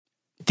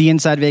The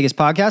Inside Vegas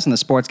podcast and the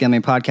Sports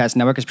Gambling Podcast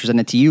Network is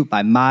presented to you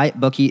by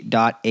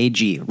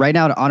MyBookie.ag. Right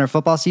now, to honor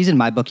football season,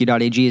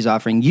 MyBookie.ag is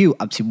offering you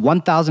up to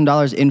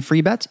 $1,000 in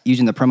free bets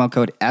using the promo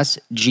code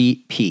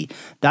SGP.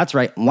 That's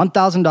right,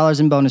 $1,000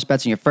 in bonus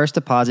bets on your first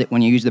deposit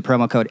when you use the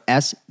promo code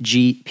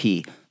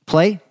SGP.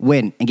 Play,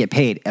 win, and get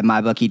paid at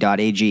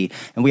MyBookie.ag.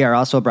 And we are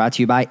also brought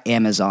to you by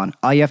Amazon.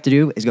 All you have to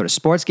do is go to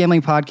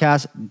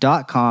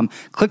sportsgamblingpodcast.com,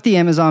 click the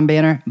Amazon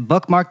banner,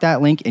 bookmark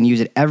that link, and use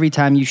it every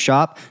time you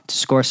shop to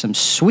score some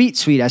sweet,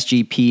 sweet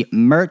SGP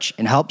merch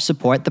and help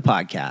support the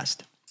podcast.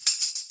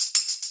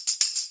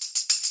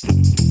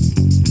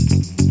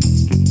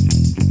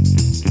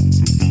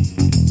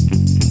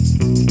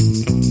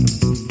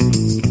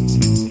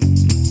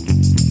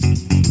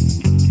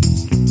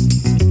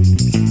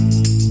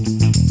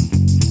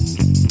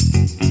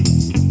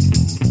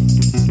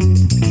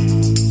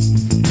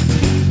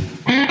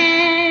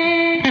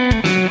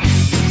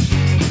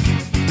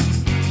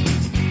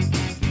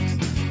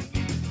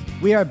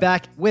 We are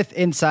back with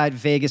Inside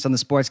Vegas on the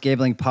Sports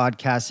Gambling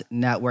Podcast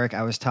Network.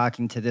 I was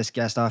talking to this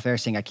guest off air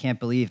saying, I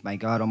can't believe, my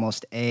God,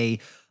 almost a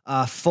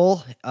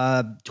full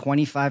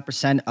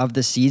 25% of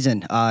the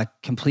season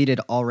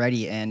completed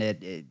already. And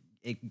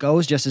it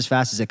goes just as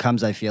fast as it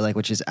comes, I feel like,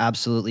 which is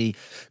absolutely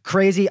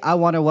crazy. I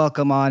want to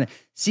welcome on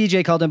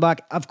CJ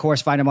Kaldenbach. Of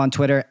course, find him on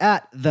Twitter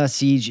at the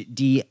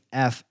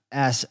SiegeDFS.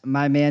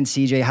 My man,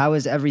 CJ, how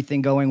is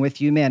everything going with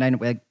you, man? And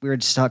we were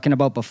just talking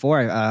about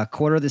before,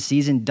 quarter of the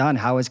season done.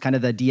 How has kind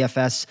of the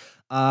DFS,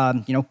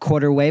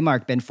 quarter way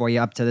mark been for you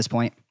up to this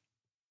point?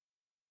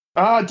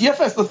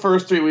 DFS the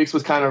first 3 weeks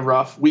was kind of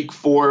rough. Week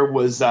 4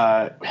 was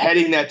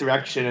heading that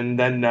direction, and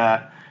then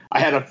I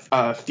had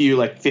a few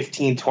like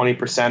 15,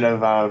 20%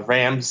 of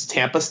Rams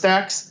Tampa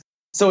stacks.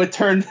 So it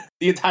turned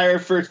the entire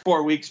first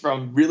 4 weeks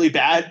from really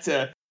bad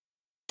to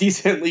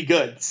decently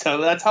good.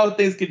 So that's how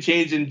things can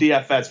change in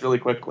DFS really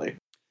quickly.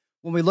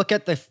 When we look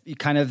at the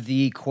kind of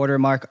the quarter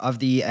mark of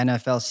the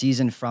NFL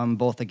season from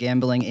both the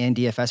gambling and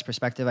DFS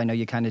perspective, I know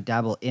you kind of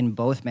dabble in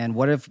both, man.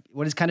 What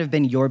has kind of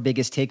been your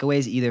biggest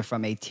takeaways, either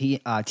from a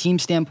team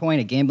standpoint,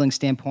 a gambling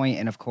standpoint,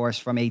 and of course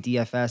from a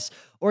DFS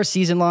or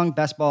season-long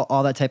best ball,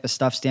 all that type of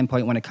stuff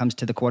standpoint when it comes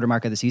to the quarter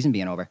mark of the season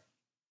being over?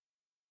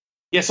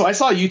 Yeah, so I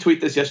saw you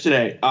tweet this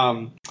yesterday,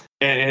 and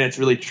it's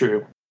really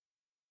true.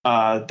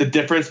 The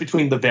difference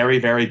between the very,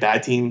 very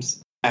bad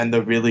teams and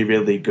the really,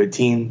 really good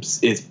teams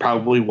is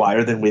probably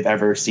wider than we've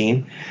ever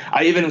seen.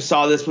 I even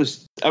saw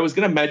this I was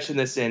going to mention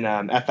this in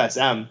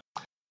FSM.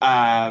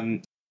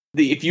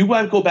 If you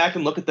want to go back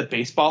and look at the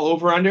baseball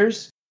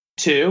over-unders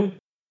too,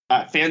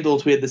 FanDuel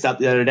tweeted this out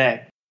the other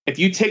day. If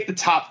you take the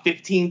top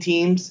 15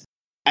 teams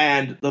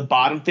and the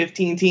bottom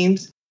 15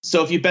 teams,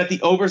 so if you bet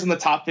the overs on the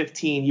top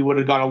 15, you would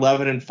have gone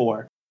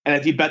 11-4. And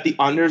if you bet the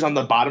unders on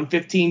the bottom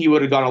 15, you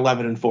would have gone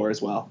 11-4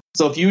 as well.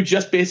 So if you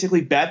just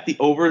basically bet the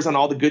overs on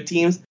all the good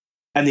teams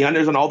and the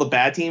unders on all the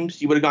bad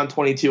teams, you would have gone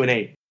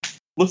 22-8.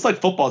 Looks like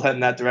football's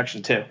heading that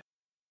direction too.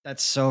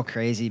 That's so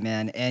crazy,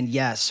 man. And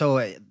yeah, so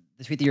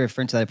the tweet that you're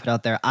referring to that I put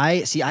out there,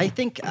 I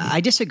think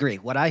I disagree.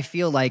 What I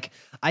feel like,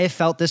 I have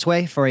felt this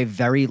way for a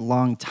very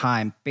long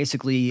time,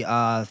 basically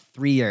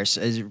 3 years,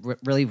 is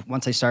really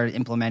once I started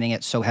implementing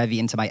it so heavy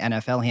into my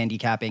NFL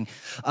handicapping.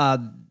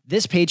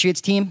 This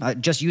Patriots team,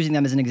 just using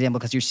them as an example,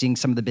 because you're seeing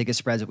some of the biggest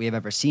spreads that we have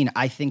ever seen.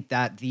 I think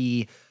that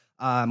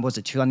must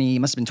have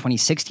been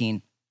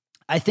 2016.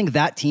 I think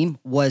that team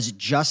was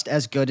just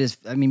as good as,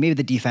 maybe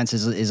the defense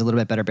is a little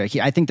bit better, but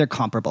I think they're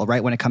comparable,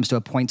 right? When it comes to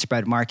a point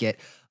spread market,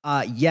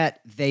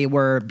 yet they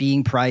were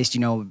being priced,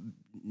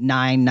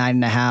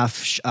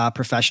 9.5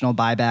 professional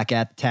buyback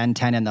at 10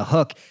 and the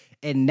hook.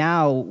 And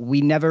now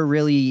we never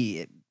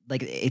really,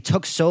 it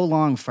took so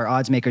long for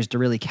odds makers to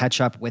really catch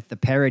up with the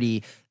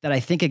parity that I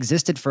think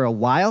existed for a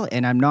while.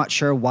 And I'm not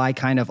sure why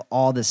kind of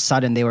all of a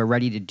sudden they were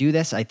ready to do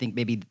this. I think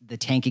maybe the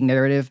tanking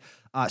narrative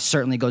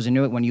certainly goes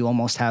into it when you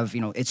almost have,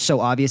 it's so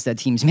obvious that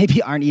teams maybe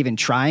aren't even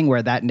trying,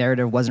 where that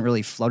narrative wasn't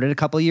really floated a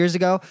couple of years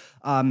ago.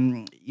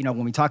 When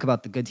we talk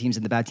about the good teams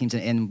and the bad teams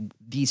and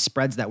these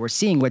spreads that we're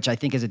seeing, which I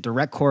think is a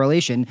direct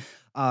correlation.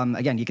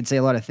 Again, you can say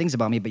a lot of things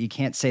about me, but you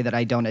can't say that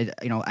I don't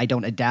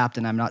adapt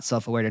and I'm not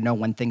self-aware to know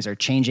when things are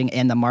changing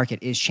and the market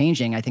is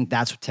changing. I think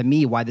that's, to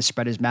me, why the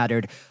spread has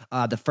mattered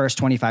the first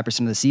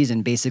 25% of the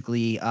season,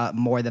 basically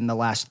more than the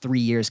last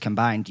 3 years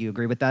combined. Do you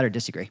agree with that or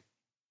disagree?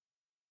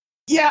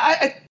 Yeah,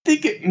 I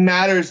think it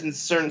matters in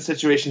certain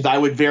situations. I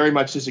would very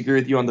much disagree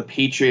with you on the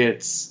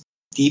Patriots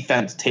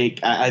defense take.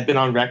 I've been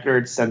on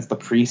record since the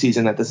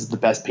preseason that this is the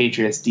best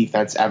Patriots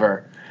defense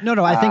ever.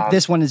 No, I think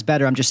this one is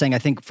better. I'm just saying, I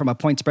think from a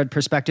point spread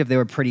perspective, they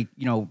were pretty,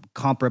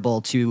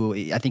 comparable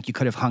to, I think you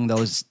could have hung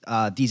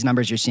these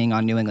numbers you're seeing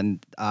on New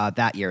England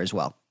that year as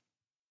well.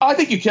 I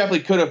think you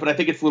definitely could have, but I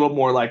think it's a little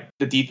more like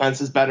the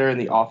defense is better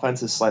and the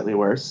offense is slightly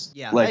worse.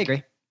 Yeah, I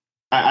agree.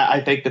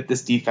 I think that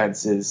this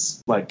defense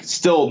is I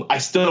still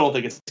don't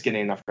think it's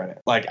getting enough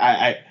credit.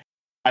 I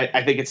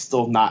think it's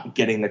still not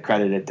getting the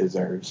credit it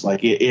deserves.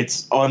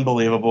 It's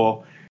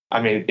unbelievable.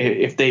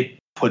 If they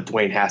put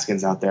Dwayne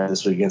Haskins out there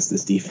this week against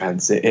this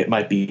defense, it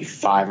might be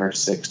 5 or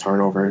 6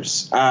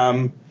 turnovers.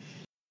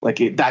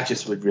 That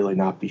just would really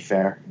not be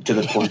fair to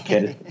the poor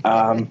kid.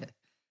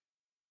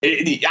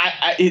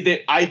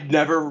 I'd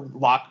never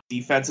lock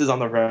defenses on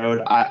the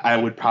road. I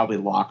would probably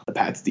lock the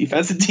Pats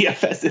defense in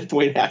DFS if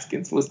Dwayne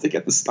Haskins was to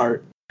get the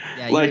start.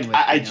 Yeah,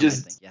 I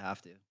think you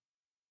have to.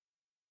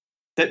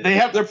 They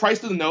have their price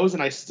to the nose,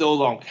 and I still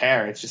don't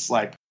care. It's just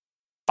 5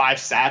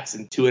 sacks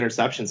and 2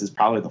 interceptions is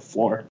probably the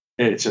floor.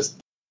 It's just,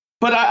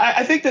 but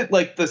I think that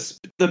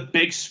the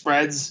big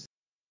spreads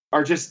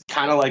are just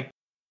kind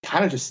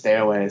of just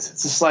stayaways.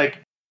 It's just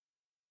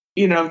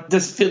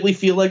does Philly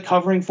feel like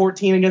covering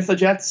 14 against the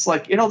Jets?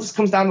 It all just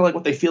comes down to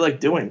what they feel like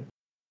doing.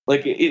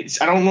 I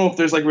don't know if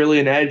there's really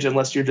an edge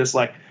unless you're just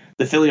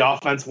the Philly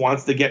offense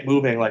wants to get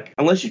moving.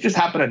 Unless you just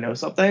happen to know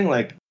something.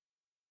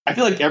 I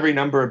feel every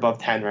number above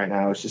 10 right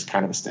now is just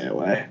kind of a stay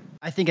away.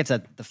 I think it's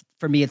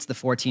for me, it's the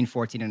 14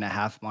 and a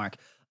half mark.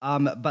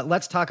 But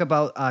let's talk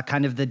about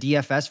kind of the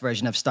DFS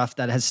version of stuff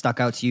that has stuck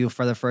out to you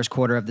for the first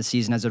quarter of the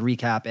season as a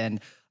recap.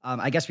 And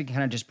I guess we can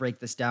kind of just break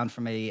this down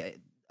from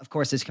of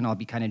course, this can all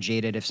be kind of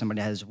jaded if somebody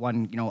has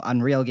one,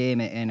 unreal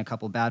game and a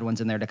couple bad ones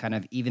in there to kind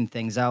of even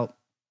things out.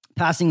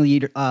 Passing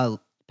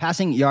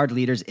yard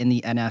leaders in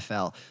the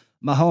NFL.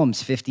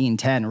 Mahomes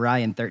 15-10,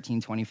 Ryan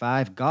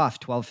 13-25, Goff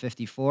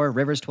 12-54,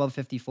 Rivers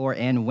 12-54,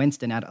 and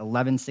Winston at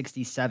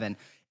 11-67.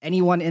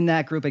 Anyone in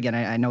that group, again,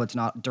 I know it's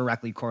not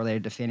directly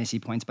correlated to fantasy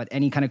points, but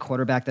any kind of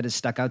quarterback that has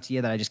stuck out to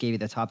you that I just gave you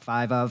the top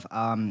 5 of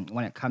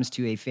when it comes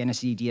to a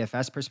fantasy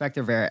DFS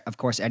perspective, or of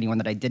course, anyone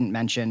that I didn't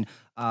mention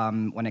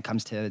when it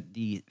comes to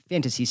the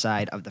fantasy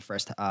side of the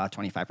first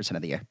 25%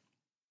 of the year.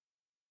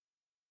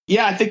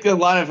 Yeah, I think a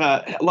lot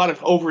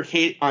of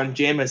overhate on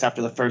Jameis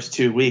after the first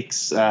 2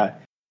 weeks.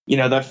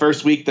 The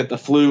first week that the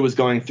flu was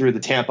going through the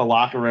Tampa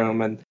locker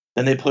room, and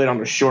then they played on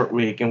a short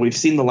week. And we've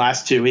seen the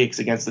last 2 weeks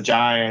against the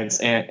Giants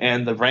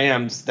and the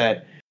Rams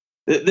that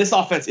this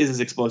offense is as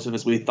explosive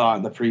as we thought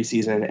in the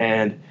preseason.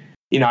 And,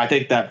 I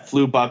think that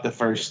flu bug the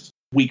first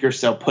week or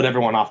so put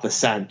everyone off the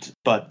scent.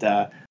 But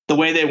the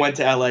way they went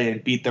to LA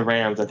and beat the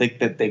Rams, I think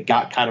that they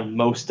got kind of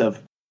most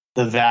of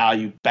the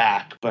value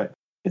back. But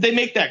if they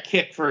make that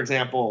kick, for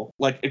example,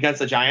 against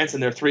the Giants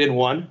and they're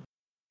 3-1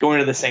 going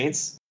to the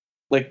Saints,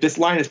 this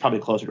line is probably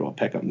closer to a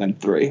pick 'em than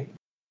 3.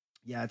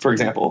 Yeah, for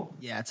example.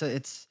 Yeah,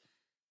 it's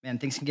man,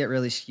 things can get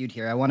really skewed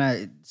here. I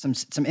want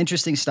some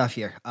interesting stuff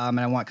here, and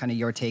I want kind of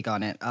your take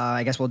on it.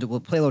 I guess we'll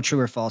play a little true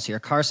or false here.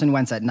 Carson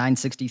Wentz at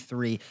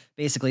 963,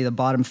 basically the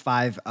bottom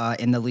 5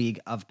 in the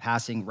league of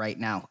passing right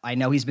now. I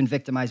know he's been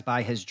victimized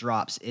by his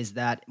drops. Is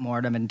that more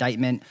of an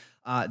indictment?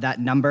 That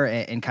number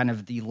and kind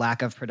of the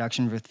lack of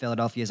production with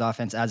Philadelphia's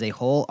offense as a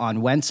whole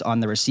on Wentz,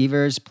 on the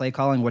receivers, play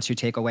calling. What's your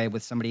takeaway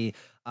with somebody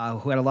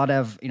who had a lot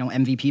of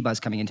MVP buzz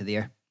coming into the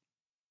year?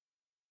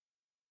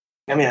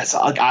 I mean,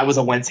 I was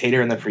a Wentz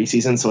hater in the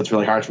preseason, so it's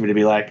really hard for me to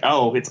be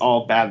oh, it's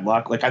all bad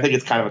luck. I think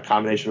it's kind of a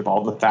combination of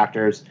all the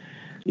factors.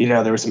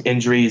 There were some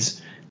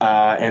injuries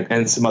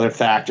and some other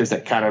factors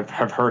that kind of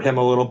have hurt him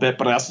a little bit,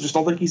 but I also just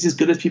don't think he's as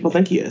good as people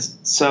think he is.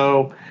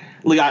 So,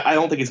 I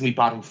don't think he's going to be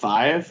bottom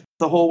 5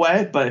 the whole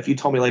way, but if you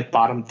told me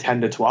bottom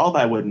 10 to 12,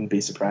 I wouldn't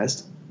be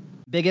surprised.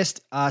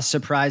 Biggest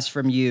surprise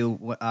from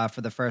you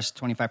for the first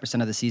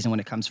 25% of the season when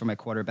it comes from a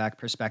quarterback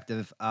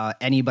perspective?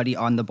 Anybody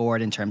on the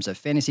board in terms of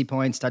fantasy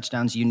points,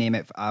 touchdowns, you name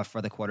it,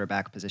 for the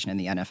quarterback position in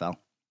the NFL?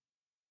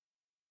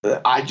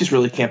 I just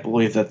really can't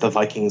believe that the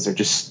Vikings are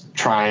just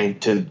trying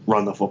to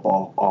run the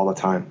football all the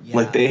time.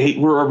 Yeah. They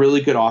were a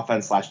really good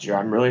offense last year.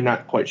 I'm really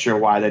not quite sure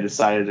why they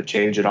decided to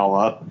change it all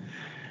up.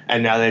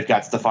 And now they've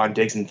got Stephon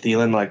Diggs and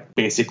Thielen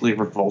basically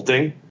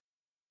revolting.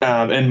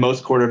 And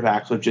most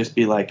quarterbacks would just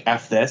be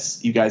F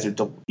this. You guys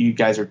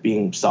are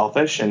being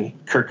selfish.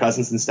 And Kirk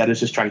Cousins instead is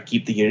just trying to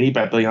keep the unity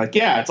by being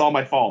yeah, it's all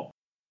my fault.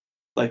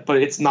 But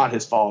it's not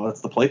his fault.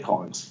 It's the play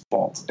calling's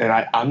fault. And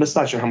I'm just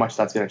not sure how much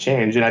that's going to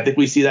change. And I think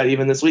we see that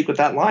even this week with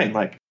that line.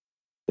 They're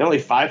only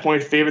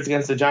 5-point favorites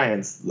against the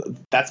Giants.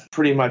 That's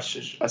pretty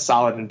much a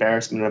solid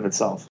embarrassment of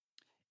itself.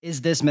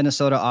 Is this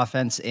Minnesota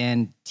offense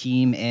and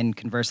team and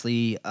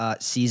conversely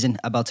season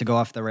about to go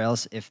off the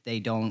rails if they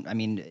don't? I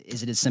mean,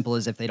 is it as simple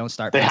as if they don't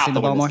start passing the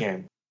ball more?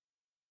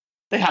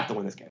 They have to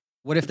win this game.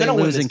 What if they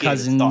lose and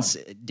Cousins,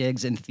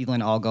 Diggs, and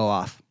Thielen all go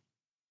off?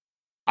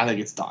 I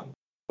think it's done.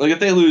 If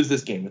they lose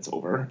this game, it's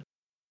over.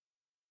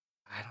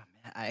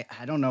 I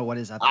don't know what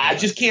is up. I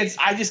just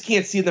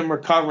can't see them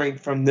recovering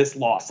from this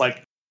loss.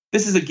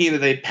 This is a game that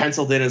they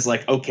penciled in as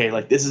okay,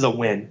 this is a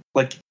win.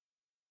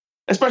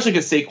 Especially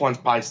because Saquon's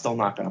probably still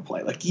not going to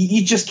play.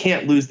 You just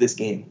can't lose this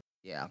game.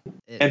 Yeah.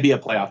 And be a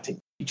playoff team.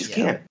 You just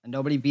can't. And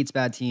nobody beats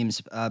bad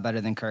teams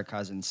better than Kirk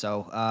Cousins.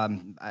 So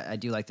I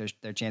do like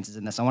their chances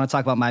in this. I want to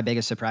talk about my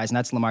biggest surprise, and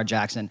that's Lamar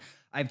Jackson.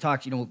 We've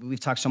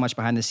talked so much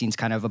behind the scenes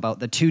kind of about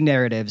the two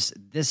narratives.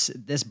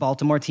 This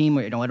Baltimore team,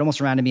 it almost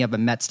reminded me of a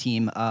Mets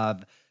team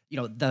of,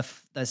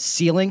 the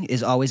ceiling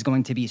is always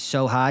going to be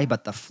so high,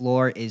 but the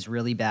floor is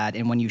really bad.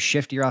 And when you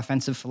shift your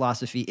offensive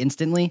philosophy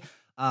instantly,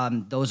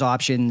 those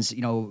options,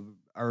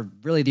 are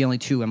really the only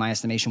two in my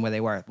estimation where they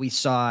were. We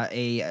saw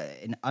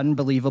an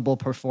unbelievable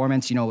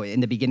performance, in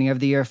the beginning of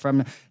the year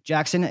from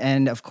Jackson.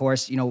 And of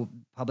course,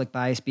 public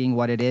bias being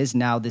what it is,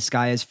 now the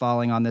sky is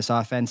falling on this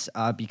offense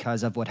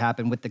because of what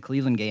happened with the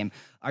Cleveland game.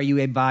 Are you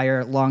a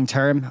buyer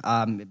long-term,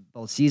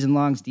 both season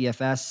longs,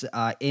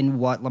 DFS, in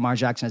what Lamar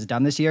Jackson has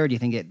done this year? Or do you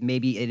think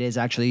maybe it is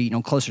actually,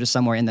 closer to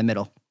somewhere in the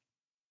middle?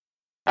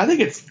 I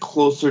think it's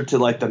closer to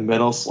like the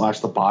middle /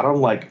 the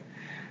bottom. Like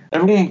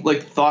everyone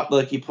thought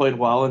he played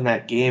well in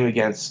that game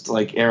against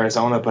like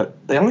Arizona,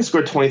 but they only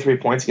scored 23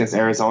 points against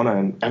Arizona,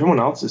 and everyone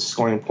else is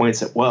scoring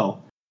points at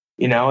will,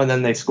 and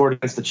then they scored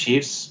against the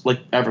Chiefs,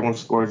 like everyone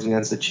scores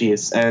against the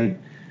Chiefs,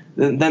 and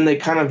then they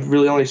kind of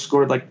really only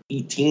scored like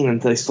 18,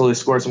 and they slowly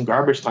scored some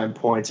garbage time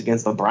points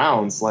against the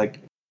Browns.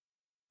 Like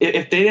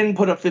if they didn't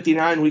put up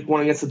 59 week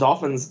 1 against the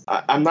Dolphins,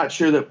 I'm not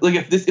sure that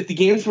if the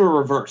games were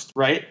reversed,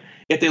 right?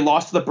 If they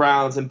lost to the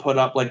Browns and put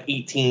up like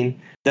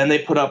 18, then they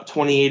put up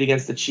 28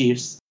 against the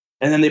Chiefs,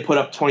 and then they put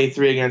up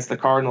 23 against the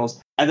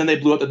Cardinals, and then they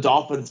blew up the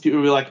Dolphins, people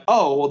would be like,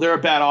 oh, well, they're a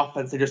bad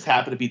offense. They just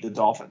happen to beat the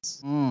Dolphins.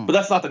 But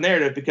that's not the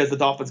narrative because the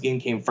Dolphins game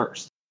came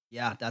first.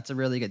 Yeah, that's a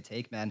really good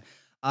take, man.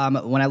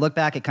 When I look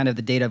back at kind of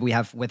the data we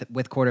have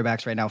with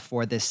quarterbacks right now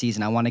for this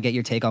season, I want to get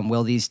your take on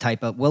will these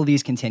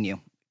continue?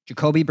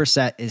 Jacoby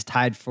Brissett is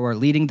tied for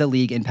leading the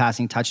league in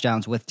passing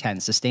touchdowns with 10.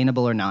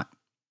 Sustainable or not?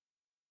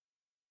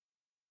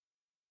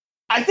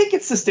 I think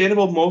it's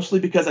sustainable mostly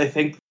because I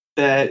think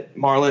that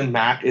Marlon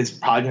Mack is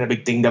probably going to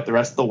be dinged up the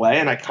rest of the way,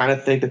 and I kind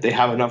of think that they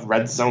have enough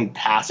red zone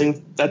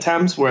passing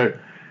attempts where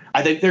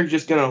I think they're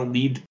just going to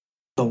lead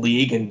the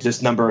league in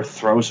just number of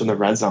throws from the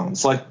red zone.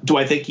 So, do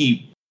I think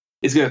he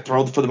is going to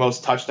throw for the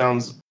most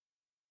touchdowns,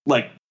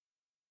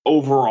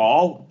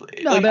 overall?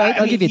 No, but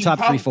I'll give you top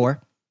 3-4.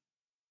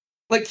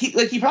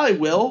 He probably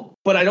will,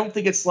 but I don't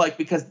think it's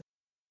because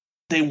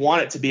they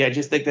want it to be. I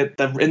just think that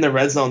in the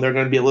red zone, they're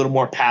going to be a little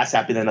more pass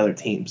happy than other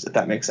teams, if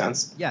that makes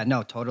sense. Yeah,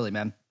 no, totally,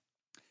 man.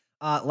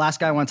 Last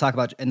guy I want to talk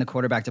about in the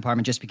quarterback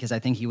department, just because I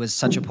think he was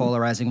such a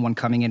polarizing one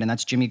coming in, and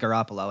that's Jimmy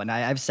Garoppolo. And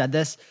I've said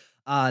this,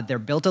 they're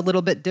built a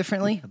little bit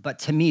differently, but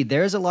to me,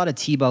 there's a lot of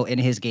Tebow in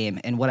his game.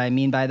 And what I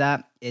mean by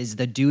that is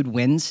the dude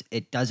wins.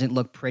 It doesn't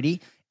look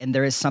pretty. And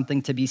there is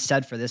something to be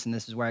said for this. And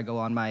this is where I go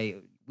on my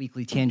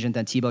weekly tangent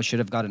that Tebow should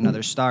have got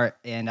another start.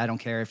 And I don't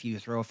care if you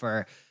throw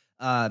for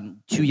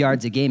 2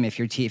 yards a game. If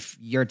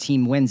your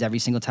team wins every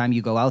single time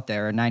you go out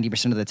there, or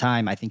 90% of the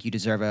time, I think you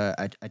deserve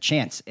a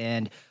chance.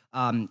 And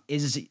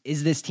is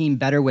this team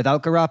better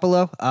without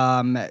Garoppolo?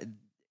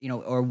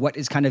 Or what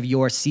is kind of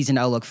your season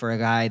outlook for a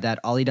guy that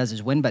all he does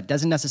is win, but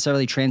doesn't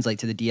necessarily translate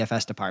to the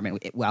DFS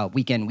department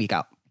week in, week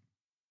out?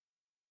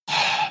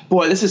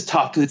 Boy, this is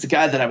tough because it's a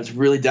guy that I was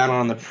really down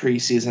on the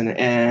preseason,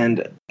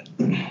 and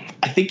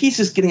I think he's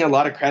just getting a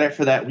lot of credit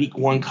for that week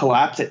 1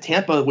 collapse at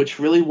Tampa, which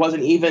really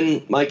wasn't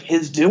even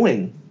his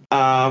doing.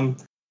 I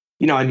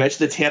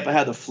mentioned that Tampa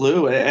had the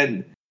flu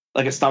and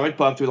a stomach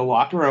bug through the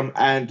locker room,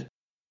 and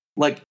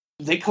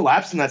they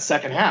collapsed in that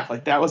second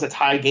half. That was a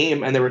tie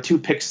game, and there were 2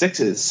 pick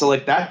sixes. So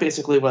that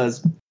basically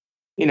was,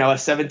 a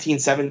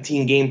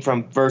 17-17 game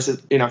from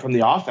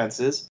the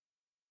offenses.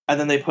 And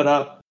then they put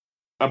up,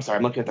 I'm sorry,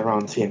 I'm looking at the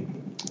wrong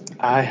team.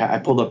 I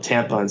pulled up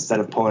Tampa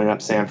instead of pulling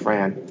up San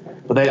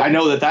Fran. But I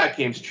know that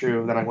game's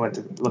true. Then I went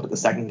to look at the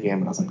second game,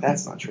 and I was like,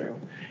 that's not true.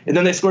 And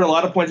then they scored a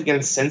lot of points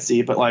against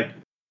Cincy, but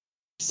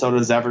so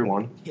does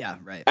everyone. Yeah,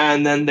 right.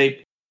 And then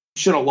they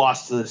should have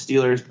lost to the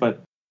Steelers,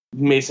 but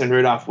Mason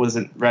Rudolph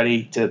wasn't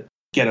ready to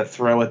get a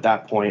throw at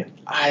that point.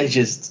 I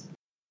think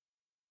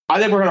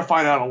we're going to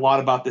find out a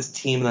lot about this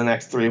team in the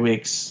next 3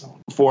 weeks,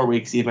 4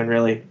 weeks even,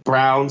 really.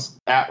 Browns,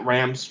 at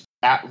Rams,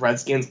 at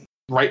Redskins,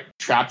 right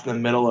trapped in the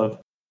middle of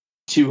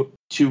two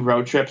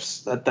road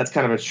trips. That's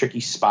kind of a tricky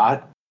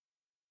spot.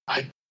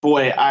 I think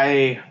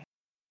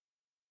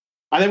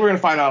we're going to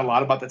find out a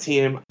lot about the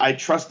team. I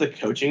trust the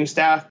coaching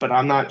staff, but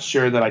I'm not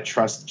sure that I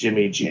trust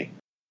Jimmy G.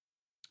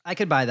 I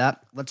could buy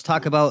that. Let's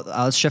talk about,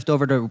 let's shift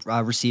over to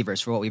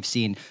receivers for what we've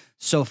seen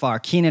so far.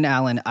 Keenan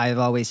Allen, I've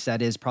always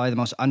said, is probably the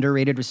most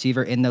underrated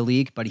receiver in the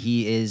league, but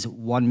he is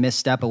one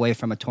misstep away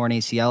from a torn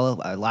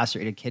ACL, a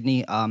lacerated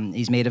kidney.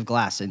 He's made of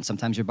glass, and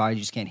sometimes your body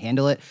just can't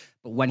handle it.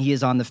 But when he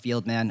is on the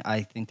field, man,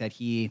 I think that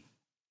he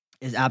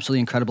is absolutely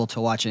incredible to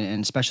watch.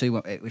 And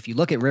especially if you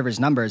look at Rivers'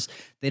 numbers,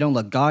 they don't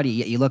look gaudy,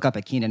 yet you look up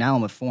at Keenan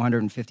Allen with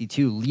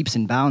 452 leaps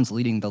and bounds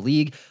leading the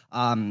league.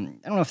 I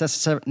don't know if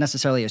that's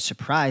necessarily a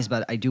surprise,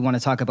 but I do want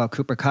to talk about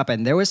Cooper Kupp.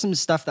 And there was some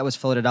stuff that was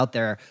floated out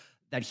there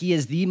that he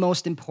is the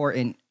most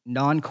important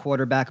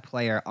non-quarterback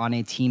player on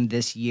a team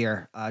this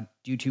year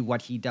due to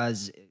what he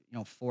does,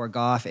 for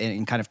Goff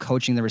and kind of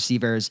coaching the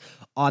receivers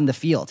on the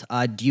field.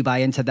 Do you buy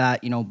into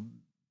that,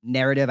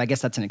 narrative? I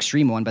guess that's an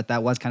extreme one, but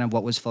that was kind of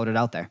what was floated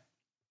out there.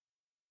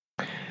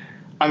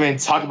 I mean,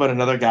 talk about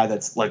another guy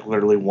that's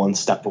literally one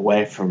step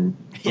away from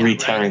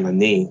re-tearing the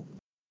knee.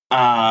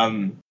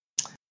 I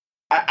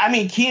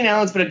mean, Keenan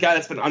Allen's been a guy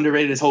that's been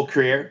underrated his whole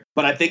career,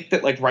 but I think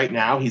that right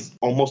now he's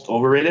almost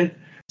overrated.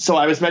 So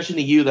I was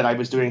mentioning to you that I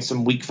was doing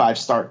some week 5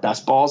 start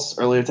best balls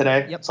earlier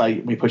today. Yep. So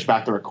we pushed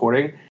back the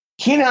recording.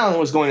 Keenan Allen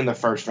was going in the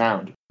first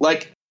round.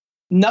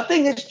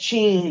 nothing has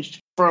changed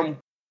from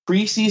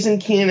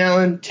preseason Keenan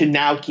Allen to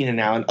now Keenan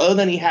Allen, other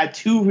than he had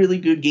 2 really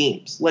good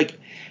games. Like,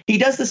 he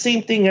does the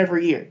same thing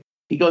every year.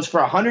 He goes for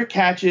 100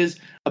 catches,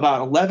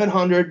 about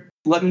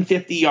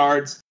 1,150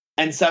 yards,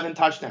 and 7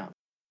 touchdowns.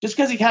 Just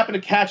because he happened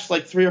to catch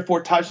like 3 or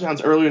 4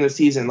 touchdowns earlier in the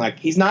season, like,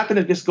 he's not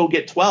going to just go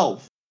get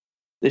 12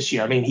 this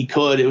year. I mean, he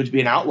could. It would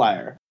be an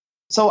outlier.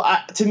 So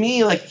to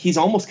me, like, he's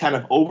almost kind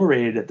of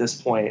overrated at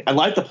this point. I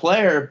like the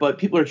player, but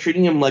people are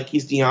treating him like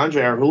he's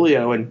DeAndre or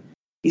Julio, and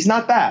he's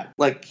not that.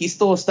 Like, he's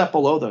still a step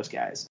below those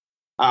guys.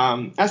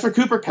 As for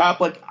Cooper Kupp,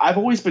 like, I've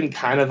always been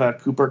kind of a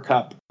Cooper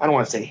Kupp, I don't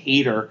want to say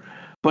hater,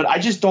 but I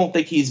just don't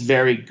think he's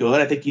very good.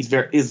 I think he's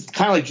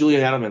kind of like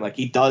Julian Edelman. Like,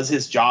 he does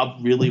his job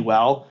really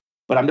well,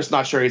 but I'm just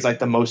not sure he's like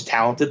the most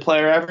talented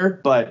player ever.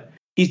 But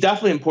he's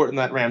definitely important in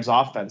that Rams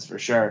offense for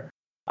sure.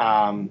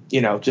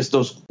 Just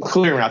those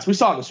clearing routes we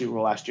saw in the Super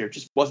Bowl last year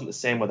just wasn't the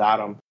same without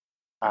him.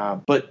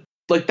 But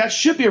like, that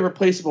should be a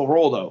replaceable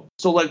role though.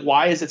 So like,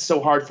 why is it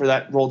so hard for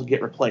that role to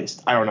get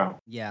replaced? I don't know.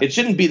 Yeah, it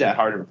shouldn't be that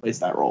hard to replace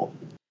that role.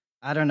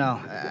 I don't know.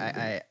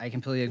 I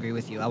completely agree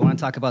with you. I want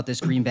to talk about this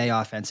Green Bay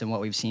offense and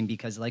what we've seen,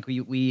 because like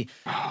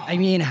I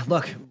mean,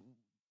 look,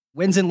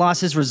 wins and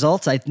losses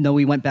results. I know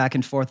we went back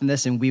and forth in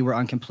this, and we were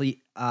on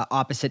complete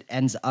opposite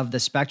ends of the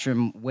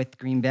spectrum with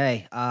Green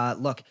Bay.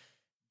 Look,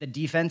 the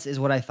defense is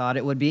what I thought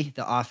it would be.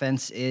 The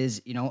offense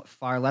is,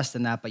 far less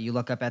than that. But you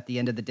look up at the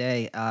end of the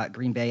day,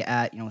 Green Bay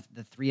at,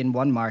 the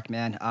 3-1 mark,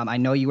 man. I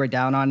know you were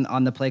down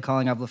on the play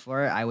calling of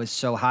LaFleur. I was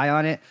so high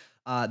on it.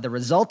 The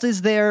result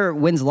is there,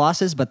 wins,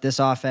 losses, but this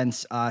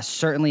offense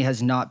certainly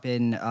has not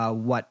been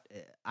what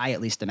I at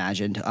least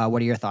imagined.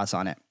 What are your thoughts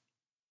on it?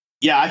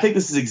 Yeah, I think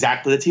this is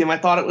exactly the team I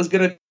thought it was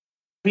going to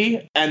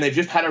be, and they've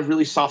just had a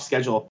really soft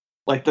schedule.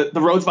 Like, the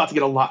road's about to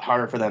get a lot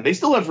harder for them. They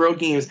still have road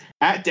games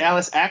at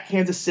Dallas, at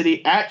Kansas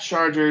City, at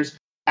Chargers,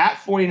 at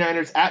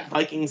 49ers, at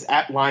Vikings,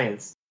 at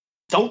Lions.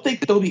 Don't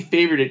think they'll be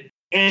favored at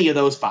any of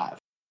those 5.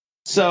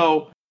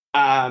 So,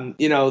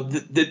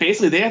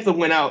 basically they have to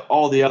win out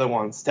all the other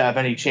ones to have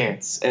any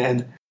chance.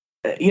 And,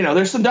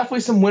 there's definitely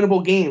some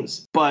winnable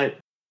games, but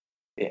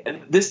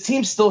this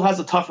team still has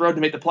a tough road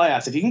to make the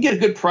playoffs. If you can get a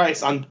good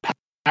price on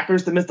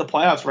Packers to miss the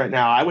playoffs right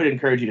now, I would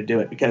encourage you to do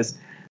it, because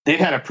they've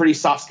had a pretty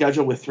soft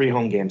schedule with 3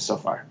 home games so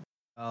far.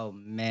 Oh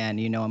man,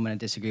 I'm going to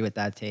disagree with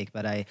that take,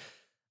 but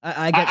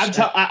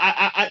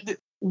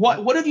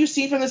what have you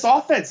seen from this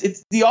offense?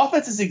 The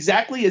offense is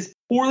exactly as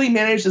poorly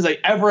managed as I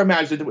ever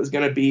imagined it was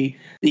going to be.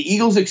 The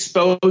Eagles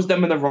exposed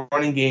them in the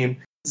running game.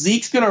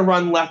 Zeke's going to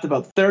run left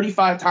about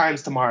 35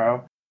 times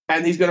tomorrow,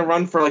 and he's going to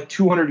run for like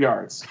 200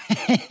 yards.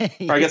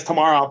 Or I guess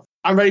tomorrow.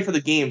 I'm ready for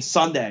the game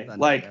Sunday.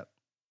 Like, yep.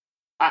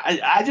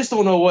 I just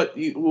don't know what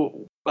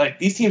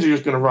these teams are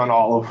just going to run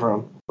all over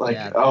them. Like,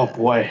 yeah, oh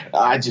boy,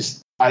 I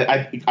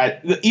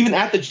even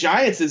at the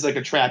Giants is like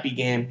a trappy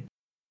game.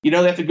 They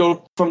have to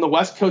go from the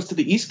West Coast to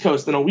the East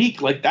Coast in a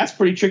week. Like, that's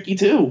pretty tricky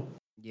too.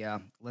 Yeah,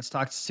 let's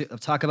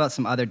talk about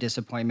some other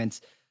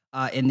disappointments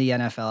in the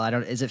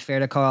NFL. Is it fair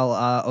to call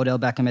Odell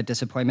Beckham a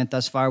disappointment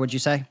thus far? Would you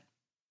say,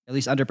 at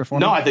least underperforming?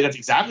 No, I think that's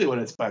exactly what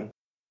it's been.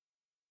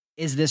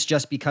 Is this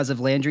just because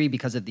of Landry,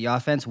 because of the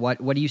offense? What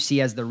do you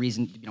see as the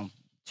reason?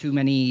 Too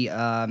many.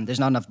 There's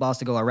not enough balls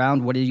to go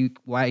around. What do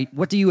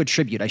you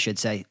attribute, I should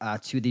say,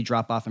 to the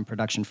drop off in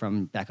production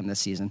from Beckham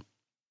this season?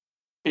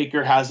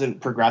 Baker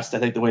hasn't progressed, I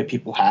think, the way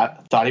people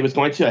thought he was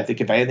going to. I think,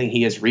 if anything,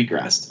 he has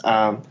regressed.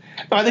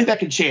 But I think that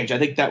could change. I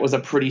think that was a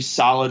pretty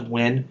solid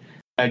win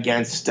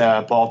against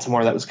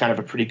Baltimore. That was kind of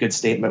a pretty good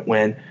statement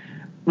win.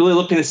 Really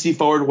looking to see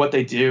forward what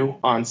they do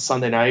on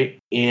Sunday night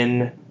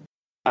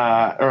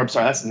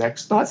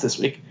that's this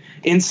week,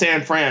 in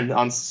San Fran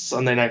on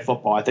Sunday Night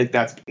Football. I think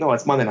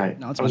it's Monday night.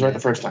 No, I was right the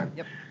first time.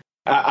 Yep.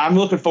 I'm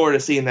looking forward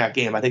to seeing that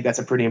game. I think that's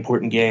a pretty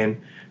important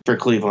game for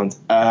Cleveland.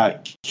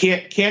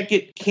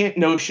 Can't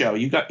no show.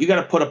 You got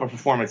to put up a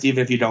performance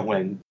even if you don't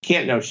win.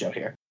 Can't no show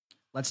here.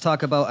 Let's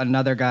talk about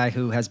another guy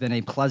who has been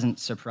a pleasant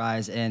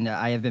surprise, and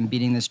I have been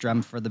beating this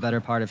drum for the better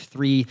part of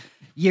 3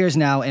 years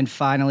now, and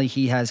finally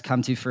he has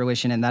come to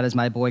fruition, and that is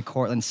my boy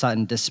Courtland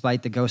Sutton.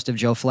 Despite the ghost of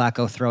Joe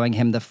Flacco throwing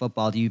him the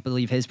football, do you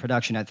believe his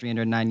production at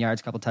 309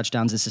 yards, couple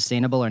touchdowns, is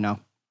sustainable or no?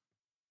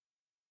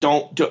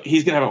 Don't.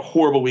 He's going to have a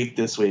horrible week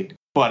this week,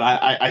 but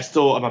I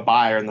still am a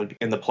buyer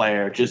in the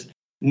player. Just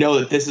know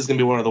that this is going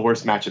to be one of the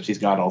worst matchups he's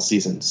got all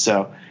season.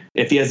 So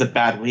if he has a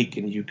bad week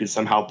and you could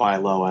somehow buy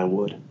low, I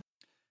would.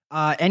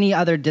 Any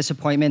other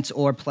disappointments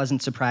or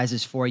pleasant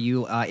surprises for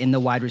you in the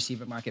wide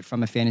receiver market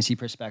from a fantasy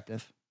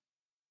perspective?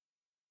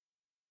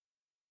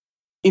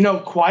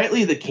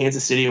 Quietly, the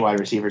Kansas City wide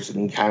receivers have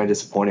been kind of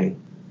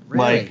disappointing.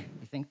 Really?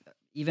 You think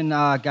even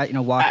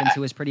Watkins,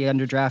 who was pretty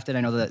underdrafted?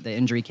 I know that the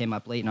injury came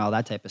up late and all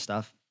that type of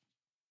stuff.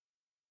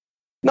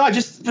 No, I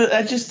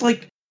just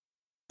like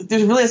there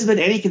really hasn't been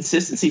any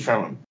consistency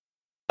from him.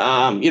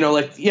 1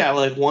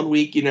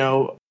 week,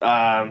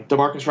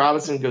 Demarcus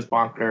Robinson goes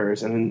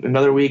bonkers, and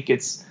another week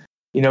it's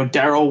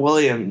Darrell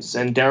Williams,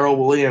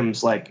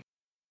 like,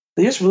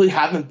 they just really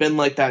haven't been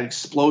like that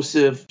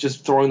explosive,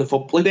 just throwing the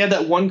football. Like, they had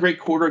that one great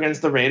quarter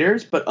against the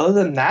Raiders, but other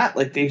than that,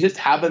 like, they just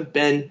haven't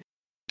been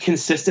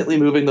consistently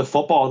moving the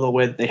football the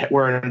way that they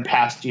were in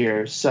past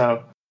years.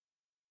 So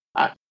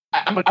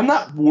I'm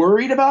not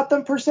worried about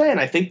them per se, and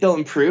I think they'll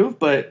improve.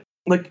 But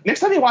like next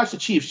time you watch the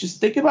Chiefs, just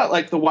think about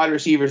like the wide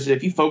receivers.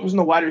 If you focus on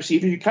the wide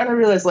receivers, you kind of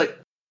realize like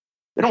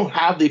they don't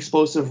have the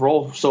explosive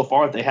role so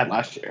far that they had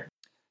last year.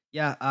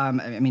 Yeah, I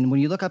mean,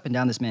 when you look up and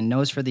down this man,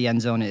 nose for the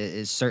end zone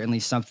is certainly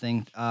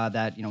something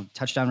that,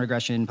 touchdown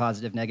regression,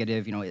 positive,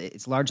 negative,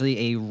 it's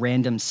largely a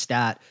random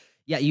stat.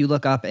 Yeah, you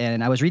look up,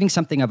 and I was reading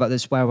something about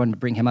this, why I wanted to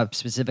bring him up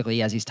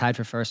specifically, as he's tied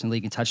for first in the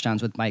league in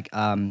touchdowns with Mike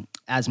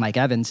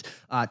Evans,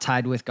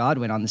 tied with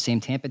Godwin on the same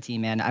Tampa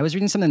team. And I was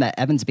reading something that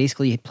Evans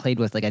basically played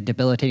with like a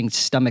debilitating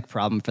stomach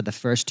problem for the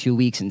first 2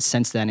 weeks, and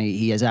since then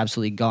he has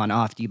absolutely gone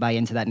off. Do you buy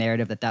into that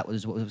narrative that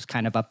was what was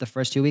kind of up the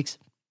first 2 weeks?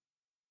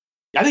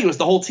 I think it was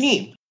the whole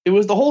team. It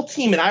was the whole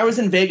team, and I was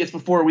in Vegas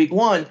before week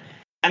 1,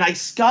 and I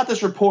got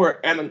this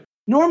report, and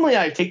normally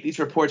I take these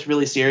reports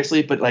really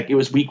seriously, but like it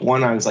was week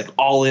 1, I was like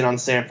all in on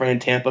San Fran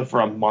and Tampa for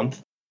a month,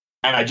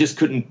 and I just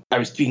couldn't. I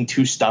was being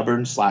too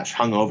stubborn /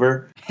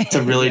 hungover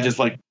to really just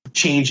like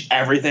change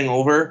everything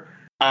over.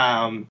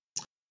 But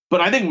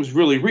I think it was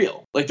really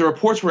real. Like the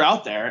reports were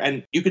out there,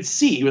 and you could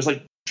see he was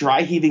like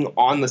dry heaving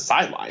on the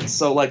sidelines.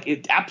 So like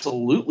it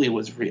absolutely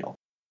was real.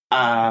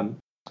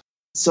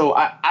 So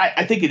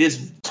I think it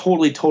is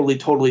totally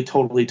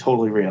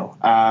real.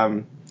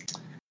 I'm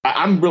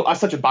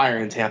such a buyer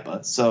in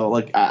Tampa, so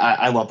like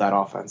I love that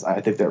offense. I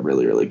think they're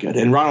really, really good.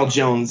 And Ronald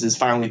Jones is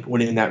finally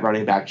winning that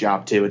running back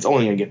job too. It's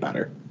only going to get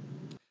better.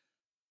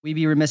 We'd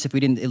be remiss if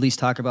we didn't at least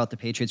talk about the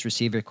Patriots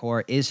receiver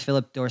core. Is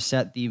Philip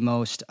Dorsett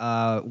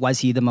was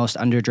he the most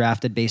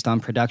underdrafted based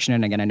on production?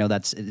 And again, I know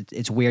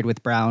it's weird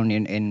with Brown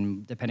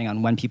and depending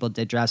on when people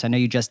did drafts. I know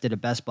you just did a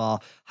best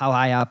ball. How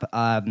high up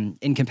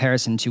in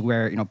comparison to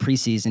where,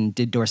 preseason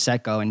did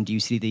Dorsett go? And do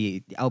you see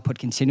the output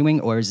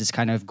continuing, or is this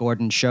kind of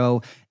Gordon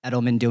show,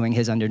 Edelman doing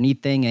his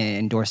underneath thing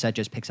and Dorsett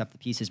just picks up the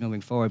pieces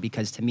moving forward?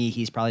 Because to me,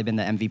 he's probably been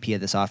the MVP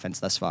of this offense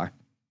thus far.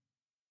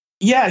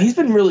 Yeah, he's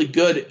been really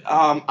good.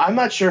 I'm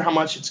not sure how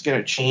much it's going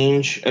to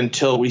change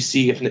until we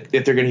see if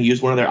they're going to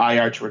use one of their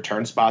IR to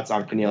return spots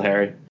on N'Keal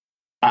Harry.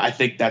 I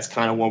think that's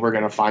kind of when we're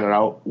going to find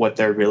out what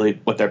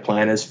their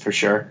plan is for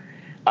sure.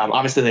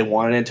 Obviously, they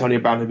wanted Antonio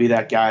Brown to be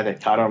that guy. They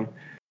cut him.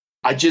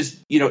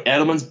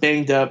 Edelman's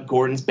banged up.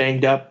 Gordon's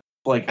banged up.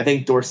 Like I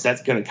think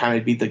Dorsett's going to kind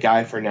of be the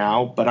guy for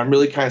now. But I'm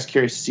really kind of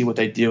curious to see what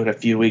they do in a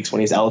few weeks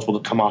when he's eligible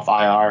to come off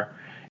IR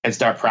and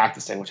start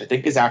practicing, which I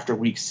think is after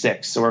week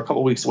 6. So we're a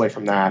couple weeks away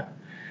from that.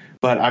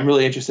 But I'm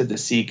really interested to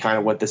see kind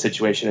of what the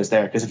situation is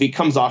there. Because if he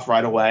comes off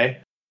right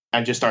away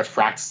and just starts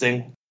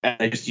practicing and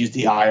they just use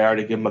the IR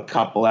to give him a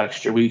couple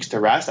extra weeks to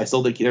rest, I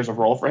still think there's a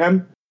role for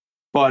him.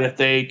 But if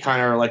they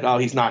kind of are like, oh,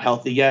 he's not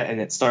healthy yet, and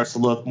it starts to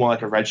look more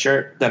like a red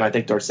shirt, then I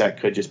think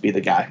Dorsett could just be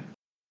the guy.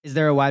 Is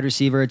there a wide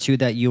receiver or two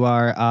that you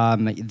are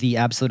the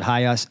absolute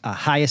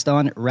highest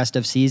on rest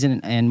of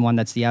season, and one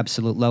that's the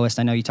absolute lowest?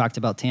 I know you talked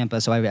about Tampa,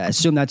 so I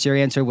assume that's your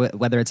answer,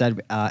 whether it's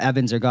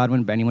Evans or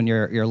Godwin, but anyone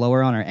you're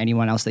lower on, or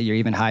anyone else that you're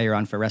even higher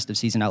on for rest of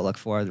season outlook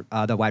for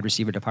the wide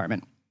receiver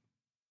department?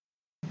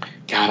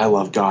 God, I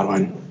love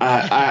Godwin.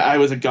 I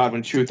was a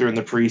Godwin truther in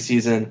the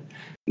preseason.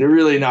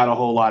 Really not a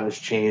whole lot has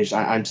changed.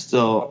 I'm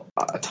still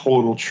a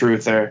total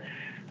truther.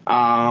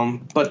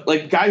 But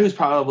like a guy who's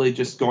probably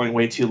just going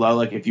way too low,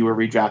 like if you were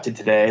redrafted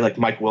today, like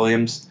Mike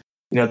Williams,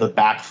 the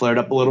back flared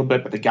up a little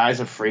bit, but the guy's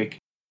a freak.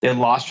 They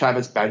lost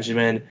Travis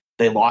Benjamin,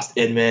 they lost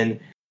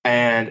Inman,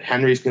 and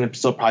Henry's going to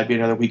still probably be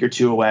another week or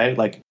two away.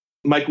 Like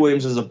Mike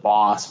Williams is a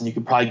boss, and you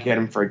could probably get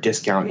him for a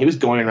discount. He was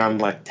going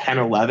around like 10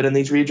 or 11 in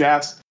these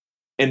redrafts,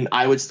 and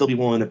I would still be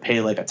willing to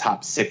pay like a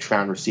top 6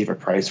 round receiver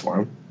price for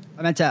him.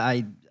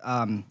 I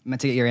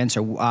meant to get your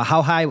answer.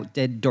 How high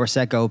did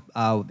Dorsett go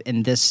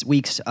in this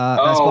week's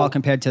best ball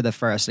compared to the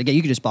first? Again,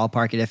 you could just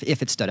ballpark it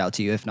if it stood out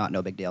to you. If not,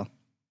 no big deal.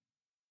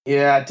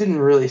 Yeah, it didn't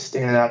really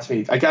stand out to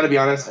me. I got to be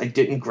honest, I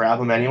didn't grab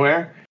him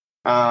anywhere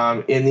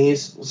in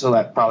these, so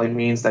that probably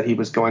means that he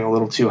was going a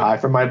little too high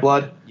for my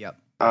blood. Yep.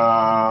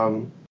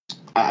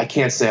 I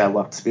can't say I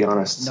looked, to be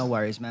honest. No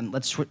worries, man.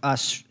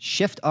 Let's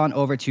shift on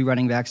over to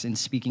running backs. And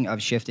speaking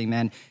of shifting,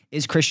 man,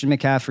 is Christian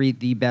McCaffrey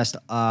the best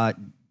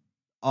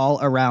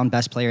all-around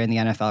best player in the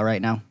NFL right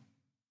now?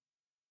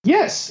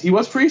 Yes, he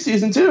was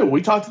preseason too.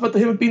 We talked about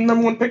him being the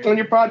number 1 pick on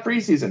your pod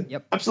preseason.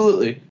 Yep.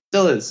 Absolutely.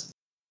 Still is.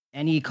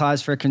 Any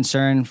cause for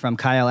concern from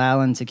Kyle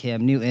Allen to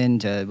Cam Newton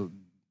to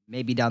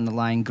maybe down the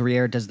line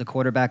Greer? Does the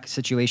quarterback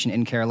situation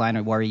in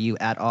Carolina worry you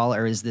at all,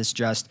 or is this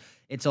just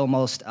it's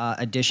almost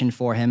addition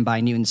for him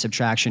by Newton,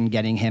 subtraction,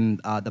 getting him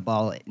the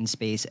ball in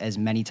space as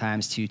many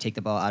times to take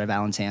the ball out of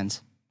Allen's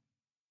hands?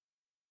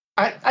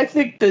 I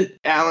think that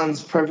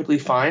Allen's perfectly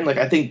fine. Like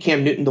I think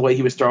Cam Newton, the way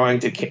he was throwing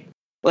to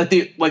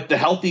the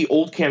healthy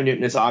old Cam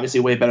Newton is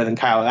obviously way better than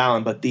Kyle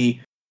Allen, but the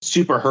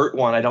super hurt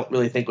one I don't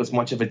really think was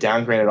much of a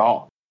downgrade at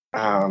all.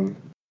 I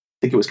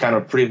think it was kind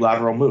of a pretty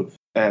lateral move,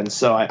 and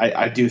so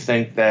I do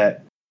think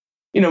that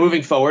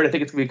moving forward, I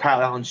think it's going to be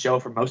Kyle Allen's show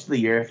for most of the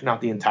year, if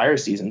not the entire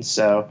season.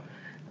 So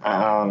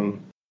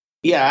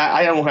Yeah,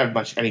 I don't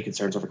have any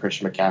concerns over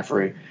Christian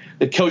McCaffrey.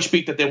 The coach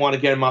speak that they want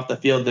to get him off the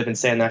field. They've been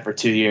saying that for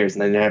 2 years,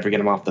 and they never get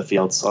him off the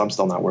field. So I'm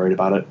still not worried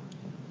about it.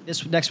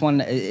 This next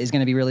one is going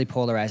to be really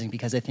polarizing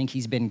because I think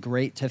he's been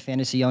great to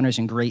fantasy owners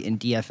and great in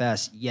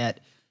DFS. Yet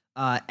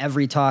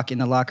every talk in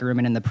the locker room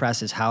and in the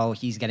press is how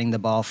he's getting the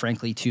ball,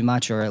 frankly, too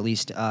much, or at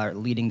least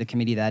leading the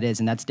committee that is,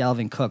 and that's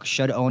Dalvin Cook.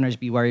 Should owners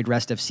be worried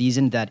rest of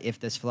season that if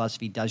this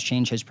philosophy does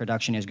change, his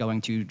production is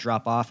going to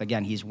drop off?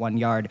 Again, he's 1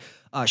 yard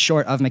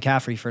short of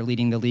McCaffrey for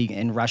leading the league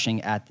in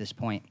rushing at this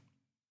point.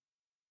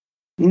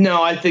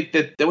 No, I think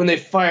that when they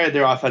fired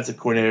their offensive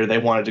coordinator, they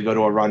wanted to go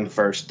to a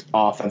run-first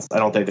offense. I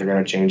don't think they're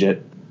going to change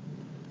it.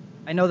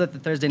 I know that the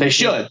Thursday night They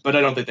should, but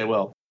I don't think they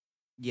will.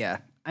 Yeah.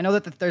 I know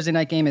that the Thursday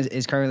night game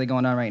is currently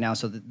going on right now,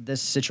 so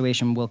this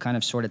situation will kind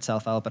of sort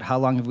itself out. But how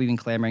long have we been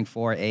clamoring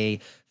for a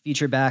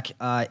feature back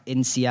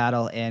in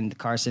Seattle and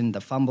Carson, the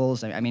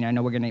fumbles? I mean, I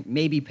know we're going to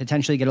maybe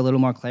potentially get a little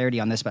more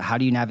clarity on this, but how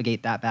do you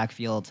navigate that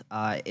backfield,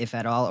 if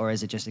at all, or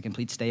is it just a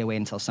complete stay away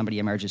until somebody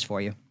emerges for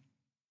you?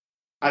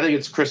 I think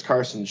it's Chris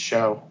Carson's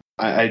show.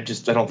 I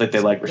don't think they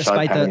like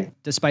Rashad Penny.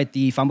 Despite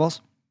the fumbles?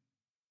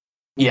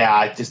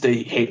 Yeah,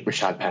 they hate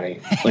Rashad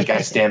Penny. Like,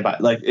 I stand by.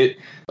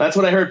 That's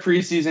what I heard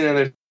preseason, and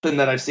there's nothing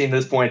that I've seen at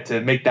this point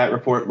to make that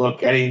report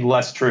look any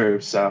less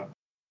true. So,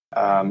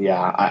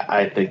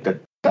 I think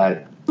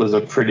that was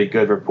a pretty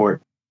good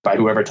report by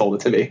whoever told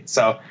it to me.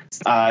 So,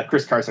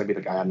 Chris Carson would be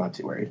the guy. I'm not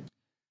too worried.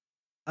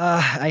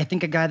 I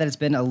think a guy that has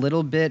been a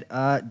little bit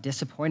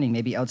disappointing,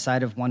 maybe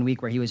outside of 1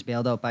 week where he was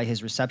bailed out by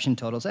his reception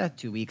totals,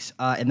 2 weeks,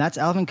 and that's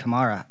Alvin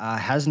Kamara.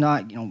 Has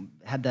not,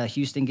 had the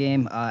Houston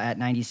game at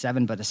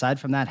 97, but aside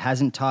from that,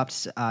 hasn't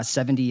topped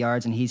 70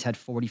 yards, and he's had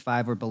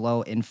 45 or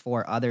below in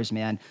 4 others,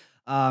 man.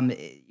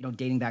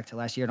 Dating back to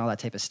last year and all that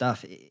type of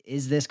stuff.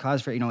 Is this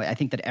cause for, I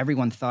think that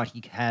everyone thought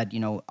he had,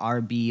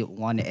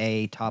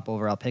 RB1A top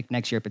overall pick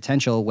next year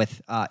potential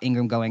with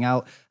Ingram going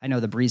out. I know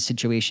the Breeze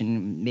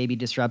situation maybe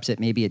disrupts it,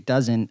 maybe it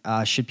doesn't.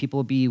 Should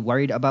people be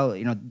worried about,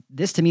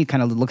 this to me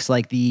kind of looks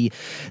like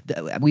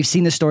we've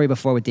seen this story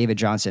before with David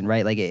Johnson,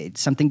 right? Like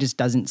something just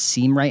doesn't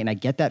seem right. And I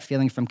get that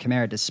feeling from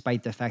Kamara,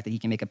 despite the fact that he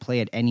can make a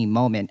play at any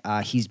moment.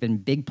 He's been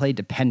big play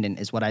dependent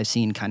is what I've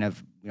seen kind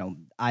of,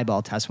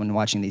 eyeball test when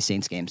watching these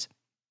Saints games.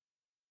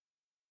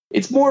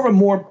 It's more of a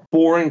more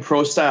boring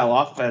pro style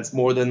offense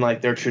more than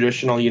like their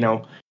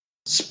traditional,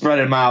 spread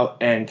them out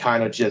and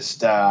kind of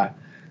just,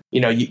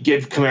 you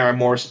give Kamara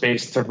more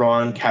space to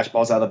run, catch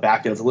balls out of the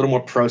backfield. It's a little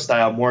more pro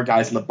style, more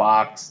guys in the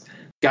box,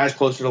 guys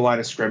closer to the line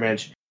of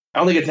scrimmage. I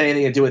don't think it's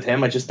anything to do with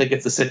him. I just think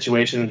it's the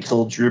situation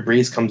until Drew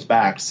Brees comes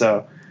back.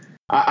 So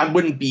I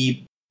wouldn't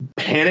be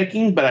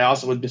panicking, but I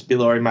also would just be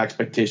lowering my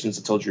expectations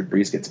until Drew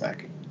Brees gets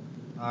back.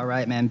 All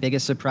right, man.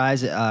 Biggest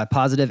surprise,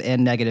 positive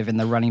and negative in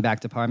the running back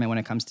department when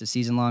it comes to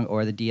season long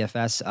or the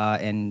DFS,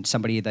 and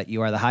somebody that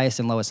you are the highest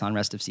and lowest on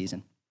rest of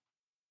season.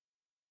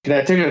 Can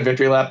I take a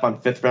victory lap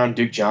on 5th round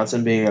Duke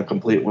Johnson being a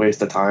complete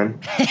waste of time?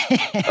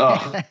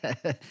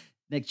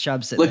 Nick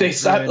Chubb said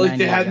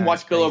they hadn't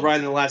watched Bill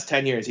O'Brien in the last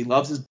 10 years. He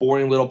loves his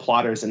boring little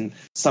plotters, and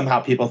somehow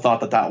people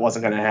thought that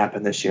wasn't going to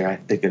happen this year. I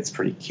think it's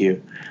pretty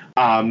cute.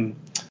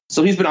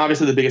 So he's been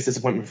obviously the biggest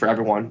disappointment for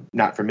everyone,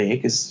 not for me,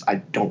 because I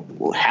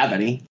don't have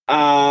any.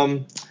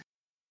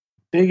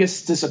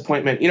 Biggest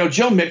disappointment.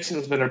 Joe Mixon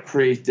has been a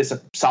pretty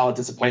solid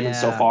disappointment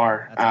so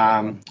far.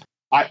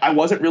 I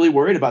wasn't really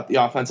worried about the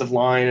offensive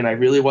line, and I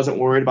really wasn't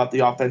worried about the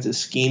offensive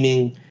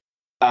scheming,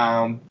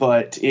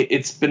 but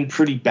it's been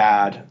pretty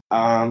bad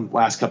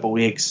last couple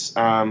weeks.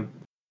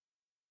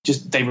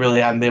 They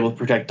really haven't been able to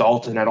protect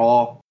Dalton at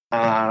all.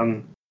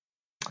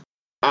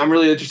 I'm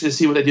really interested to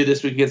see what they do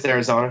this week against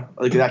Arizona.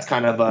 Like, that's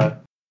kind of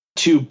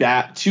two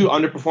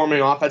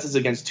underperforming offenses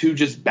against 2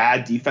 just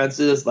bad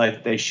defenses.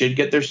 Like, they should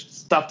get their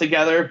stuff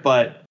together,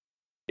 but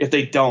if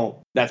they don't,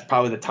 that's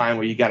probably the time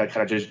where you got to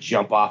kind of just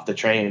jump off the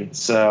train.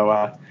 So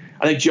I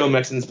think Joe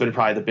Mixon's been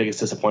probably the biggest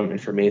disappointment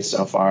for me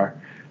so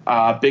far.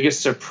 Biggest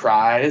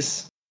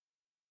surprise,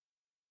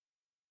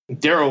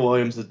 Darrell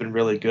Williams has been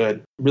really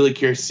good. Really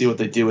curious to see what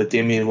they do with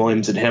Damian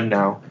Williams and him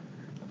now.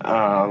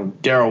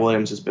 Darrell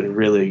Williams has been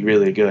really,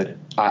 really good.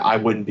 I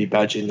wouldn't be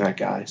benching that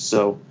guy.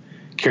 So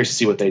curious to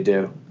see what they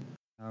do.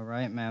 All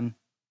right, man.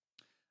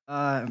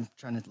 I'm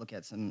trying to look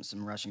at some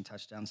rushing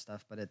touchdown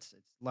stuff, but it's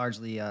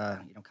largely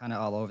kind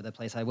of all over the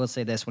place. I will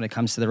say this when it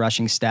comes to the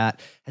rushing stat.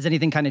 Has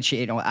anything kind of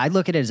changed? I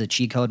look at it as a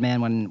cheat code, man.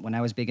 When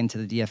I was big into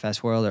the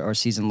DFS world or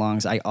season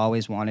longs, I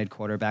always wanted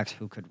quarterbacks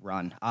who could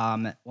run.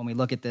 When we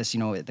look at this,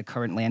 the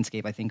current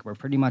landscape, I think we're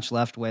pretty much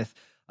left with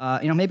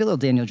maybe a little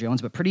Daniel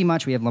Jones, but pretty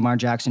much we have Lamar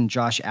Jackson,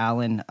 Josh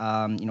Allen,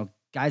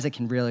 guys that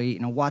can really,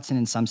 Watson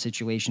in some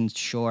situations,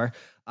 sure.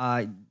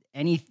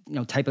 Any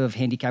type of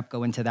handicap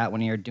go into that when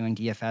you're doing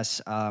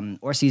DFS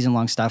or season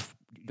long stuff?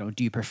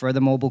 Do you prefer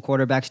the mobile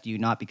quarterbacks? Do you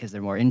not because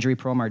they're more injury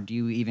prone, or do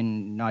you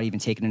not even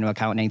take into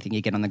account anything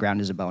you get on the ground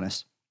as a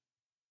bonus?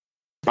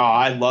 Oh,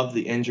 I love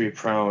the injury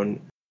prone.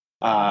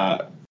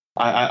 I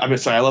I'm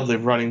sorry. I love the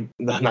running,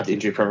 not the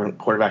injury prone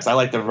quarterbacks. I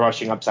like the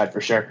rushing upside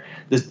for sure.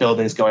 This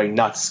building's going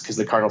nuts because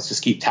the Cardinals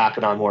just keep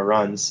tacking on more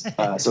runs.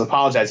 So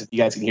apologize if you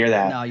guys can hear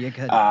that. No, you're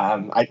good.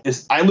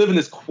 I live in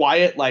this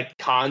quiet like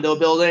condo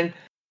building,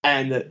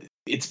 and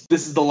this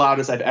is the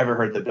loudest I've ever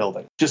heard the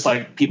building. Just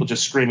like people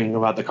just screaming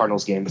about the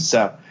Cardinals games.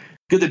 So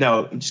good to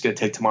know. I'm just gonna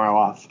take tomorrow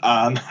off.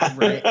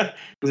 Right. Because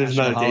there's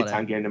another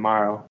daytime game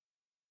tomorrow.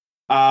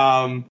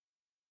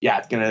 Yeah,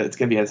 it's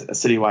gonna be a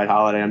citywide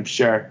holiday, I'm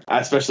sure,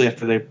 especially if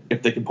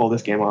they can pull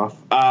this game off.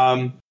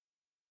 So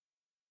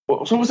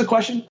what was the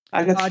question?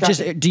 I got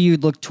just do you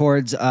look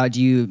towards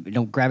do you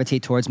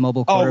gravitate towards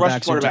mobile quarterbacks? Oh, rush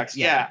quarterbacks.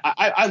 Yeah,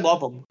 I love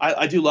them.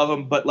 I do love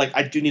them, but like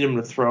I do need them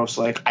to throw.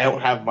 So like I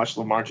don't have much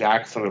Lamar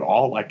Jackson at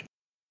all. Like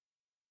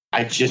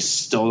I just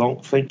still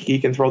don't think he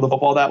can throw the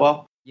football that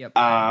well. Yep.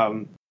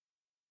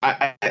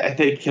 I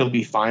think he'll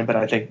be fine, but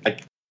I think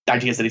like the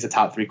idea is that he's a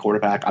top 3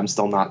 quarterback. I'm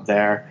still not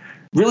there.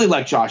 Really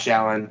like Josh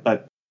Allen,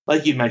 but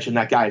like you mentioned,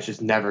 that guy is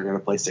just never going to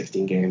play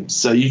 16 games.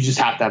 So you just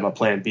have to have a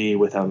plan B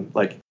with him.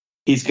 Like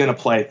he's going to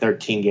play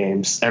 13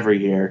 games every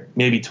year,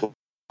 maybe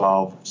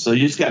 12. So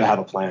you just got to have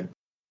a plan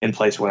in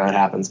place when that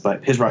happens.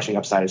 But his rushing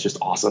upside is just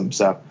awesome.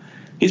 So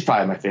he's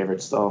probably my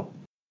favorite still.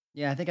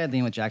 Yeah, I think I'd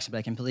lean with Jackson, but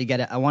I completely get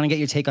it. I want to get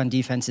your take on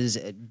defenses,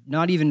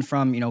 not even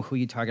from who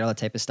you target, all that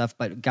type of stuff,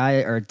 but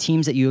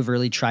teams that you have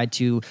really tried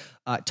to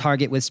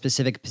target with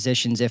specific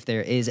positions. If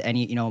there is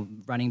any,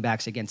 running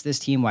backs against this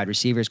team, wide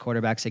receivers,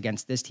 quarterbacks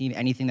against this team,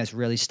 anything that's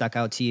really stuck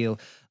out to you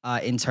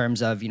in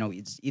terms of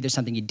it's either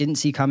something you didn't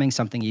see coming,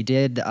 something you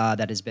did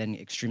that has been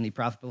extremely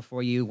profitable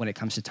for you when it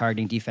comes to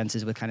targeting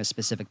defenses with kind of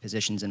specific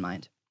positions in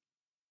mind.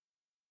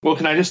 Well,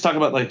 can I just talk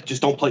about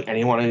just don't play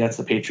anyone against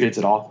the Patriots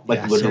at all?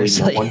 Like literally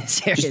seriously, no one.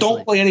 Seriously. Just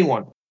don't play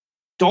anyone.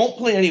 Don't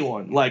play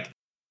anyone. Like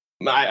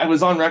I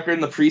was on record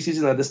in the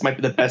preseason that this might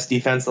be the best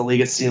defense the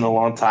league has seen in a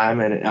long time,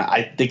 and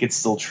I think it's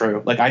still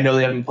true. Like I know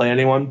they haven't played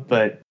anyone,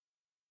 but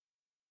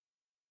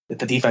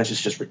the defense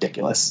is just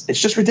ridiculous. It's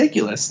just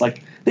ridiculous.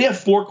 Like they have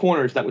 4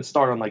 corners that would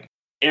start on like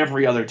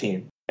every other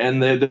team,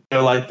 and they're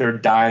like their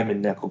dime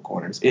and nickel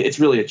corners. It's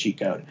really a cheat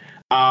code.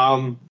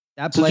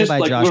 That play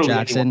by Josh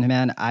Jackson,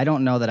 man, I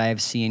don't know that I have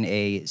seen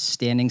a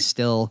standing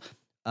still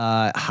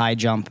high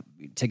jump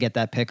to get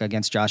that pick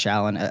against Josh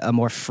Allen, a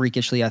more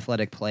freakishly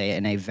athletic play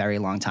in a very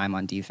long time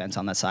on defense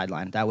on that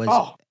sideline. That was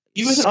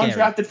he was scary. An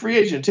undrafted free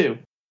agent too.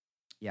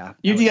 Yeah.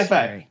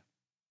 UDFA.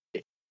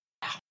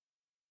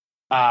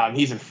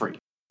 He's a freak.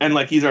 And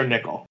he's our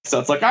nickel. So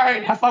it's like, all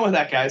right, have fun with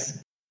that,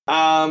 guys.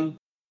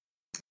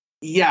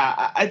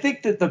 Yeah, I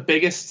think that the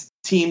biggest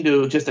team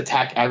to just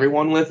attack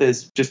everyone with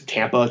is just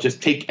Tampa. Just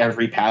take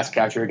every pass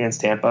catcher against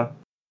Tampa.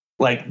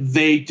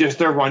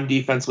 Their run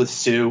defense with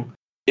Sue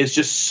is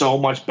just so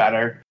much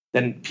better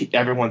than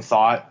everyone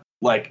thought.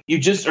 You're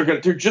just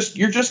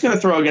gonna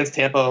throw against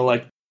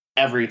Tampa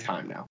every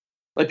time now.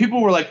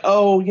 People were like,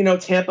 oh,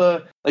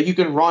 Tampa, you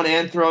can run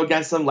and throw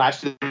against them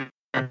last year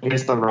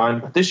against the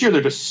run. But this year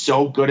they're just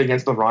so good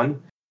against the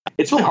run.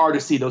 It's really hard to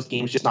see those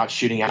games just not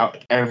shooting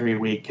out every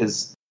week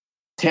because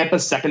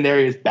Tampa's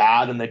secondary is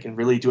bad and they can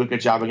really do a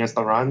good job against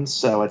the run.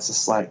 So it's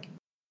just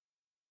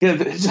they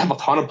just have a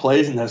ton of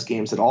plays in those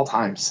games at all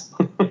times.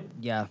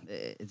 Yeah,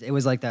 it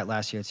was like that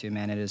last year too,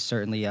 man. It is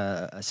certainly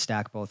a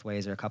stack both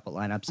ways or a couple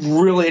lineups.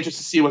 Really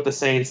interested to see what the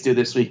Saints do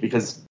this week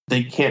because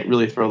they can't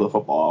really throw the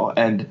football.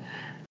 And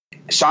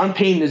Sean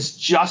Payton is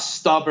just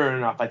stubborn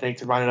enough, I think,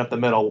 to run it up the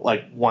middle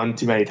one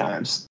too many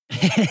times.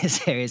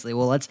 Seriously.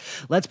 Well,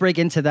 let's break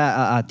into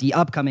that the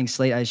upcoming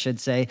slate, I should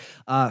say,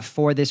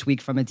 for this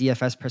week from a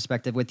DFS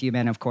perspective with you,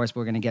 man. Of course,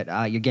 we're going to get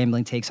your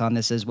gambling takes on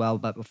this as well.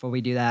 But before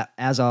we do that,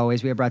 as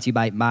always, we are brought to you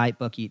by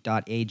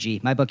MyBookie.ag.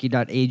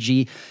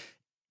 MyBookie.ag.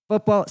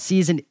 Football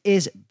season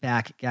is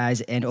back, guys,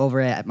 and over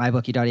at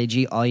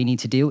MyBookie.ag, all you need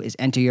to do is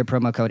enter your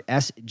promo code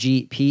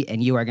SGP,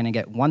 and you are going to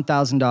get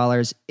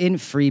 $1,000 in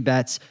free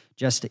bets.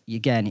 Just,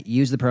 again,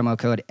 use the promo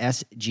code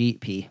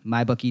SGP,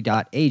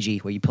 MyBookie.ag,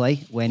 where you play,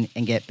 win,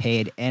 and get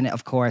paid. And,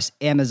 of course,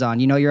 Amazon.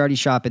 You're already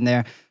shopping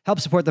there. Help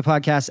support the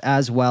podcast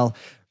as well.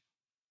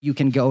 You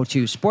can go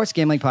to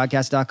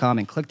sportsgamblingpodcast.com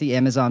and click the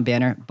Amazon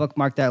banner,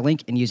 bookmark that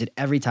link, and use it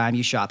every time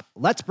you shop.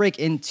 Let's break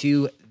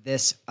into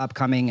this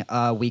upcoming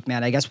week,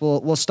 man. I guess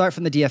we'll start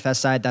from the DFS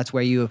side. That's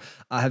where you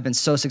have been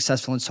so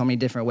successful in so many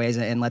different ways.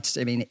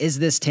 And is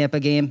this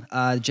Tampa game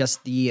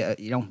just the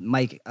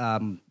Mike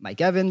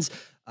Evans?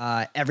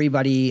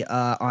 Everybody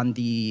on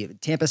the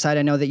Tampa side,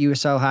 I know that you were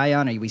so high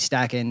on. Are we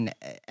stacking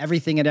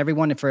everything and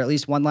everyone for at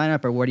least one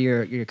lineup, or what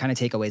are your kind of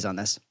takeaways on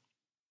this?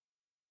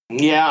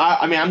 Yeah,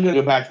 I'm going to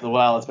go back to the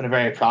well. It's been a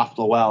very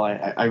profitable well.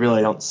 I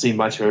really don't see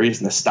much of a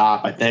reason to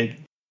stop. I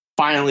think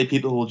finally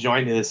people will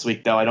join me this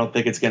week, though. I don't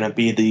think it's going to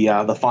be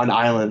the fun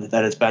island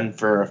that it's been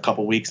for a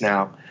couple weeks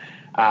now.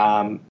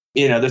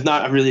 There's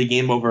not really a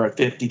game over a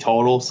 50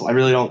 total, so I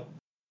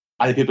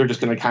think people are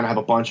just going to kind of have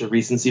a bunch of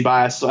recency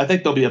bias. So I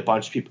think there'll be a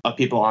bunch of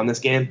people on this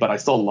game, but I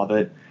still love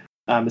it,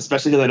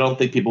 especially because I don't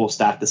think people will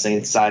stack the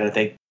Saints side. I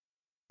think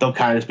they'll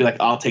kind of just be like,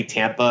 I'll take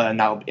Tampa and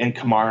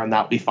Kamara, and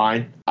that'll be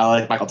fine. I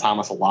like Michael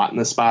Thomas a lot in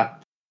this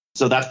spot.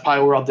 So that's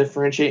probably where I'll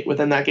differentiate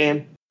within that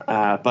game.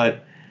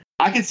 But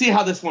I can see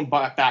how this one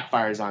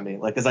backfires on me.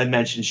 Like, as I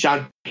mentioned,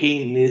 Sean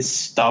Payton is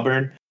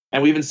stubborn.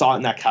 And we even saw it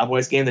in that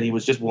Cowboys game that he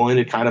was just willing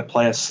to kind of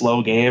play a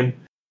slow game.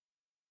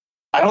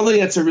 I don't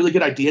think that's a really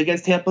good idea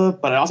against Tampa,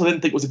 but I also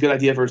didn't think it was a good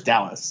idea versus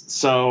Dallas.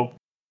 So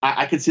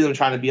I could see them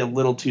trying to be a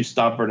little too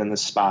stubborn in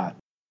this spot.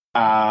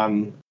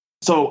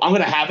 So I'm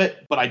going to have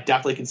it, but I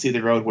definitely can see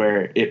the road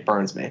where it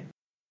burns me.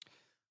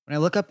 When I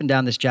look up and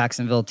down this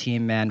Jacksonville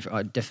team, man,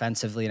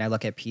 defensively, and I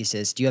look at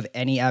pieces, do you have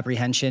any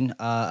apprehension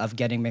of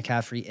getting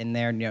McCaffrey in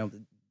there?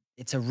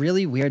 It's a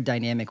really weird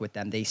dynamic with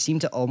them. They seem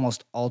to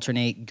almost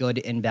alternate good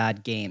and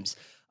bad games.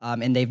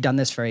 And they've done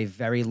this for a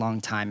very long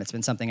time. It's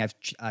been something I've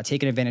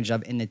taken advantage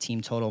of in the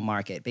team total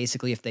market.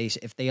 Basically,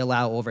 if they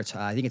allow over,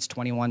 I think it's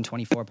 21,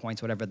 24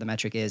 points, whatever the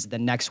metric is, the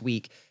next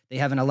week, they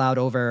haven't allowed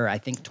over, I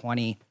think,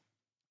 20,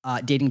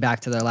 dating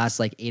back to their last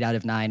 8 out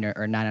of 9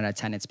 or 9 out of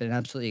 10. It's been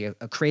absolutely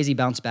a crazy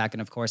bounce back.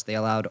 And of course, they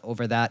allowed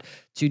over that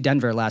to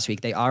Denver last week.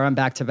 They are on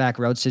back-to-back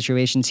road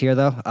situations here,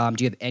 though.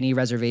 Do you have any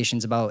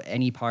reservations about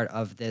any part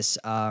of this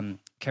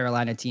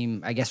Carolina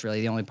team? I guess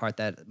really the only part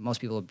that most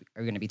people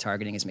are going to be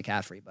targeting is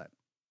McCaffrey, but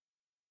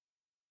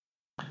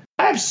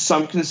I have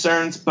some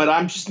concerns, but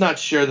I'm just not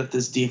sure that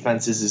this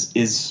defense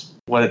is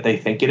what they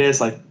think it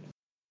is.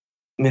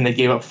 They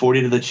gave up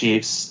 40 to the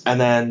Chiefs, and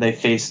then they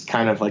faced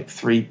kind of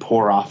 3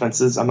 poor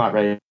offenses. I'm not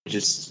ready to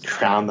just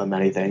crown them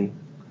anything.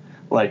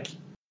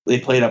 They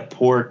played a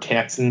poor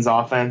Texans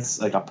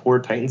offense, a poor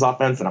Titans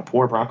offense, and a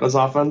poor Broncos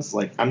offense.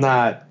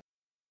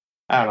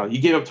 I don't know.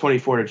 You gave up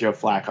 24 to Joe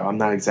Flacco. I'm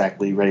not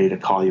exactly ready to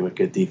call you a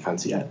good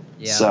defense yet.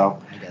 Yeah,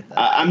 so I get that.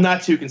 I'm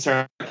not too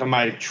concerned. Am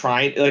I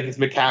trying? Is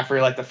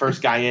McCaffrey the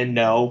first guy in?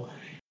 No.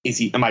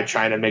 Am I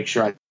trying to make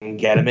sure I can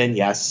get him in?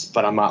 Yes,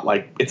 but I'm not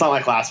it's not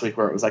like last week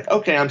where it was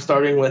okay, I'm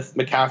starting with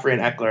McCaffrey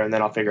and Eckler, and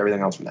then I'll figure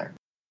everything else from there.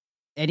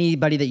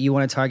 Anybody that you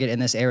want to target in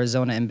this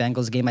Arizona and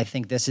Bengals game, I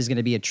think this is going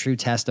to be a true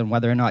test on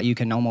whether or not you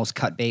can almost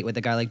cut bait with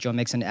a guy like Joe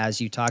Mixon,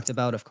 as you talked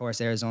about. Of course,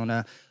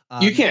 Arizona.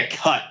 You can't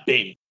cut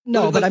bait.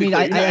 No, but I mean,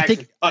 I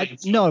think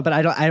no, but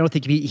I don't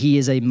think he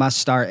is a must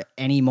start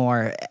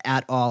anymore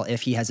at all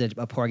if he has a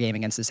poor game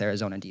against this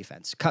Arizona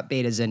defense. Cut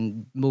bait is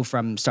in move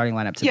from starting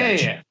lineup to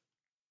bench.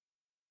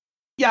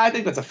 Yeah, I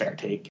think that's a fair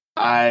take.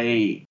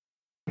 I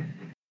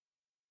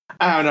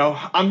don't know.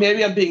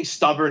 Maybe I'm being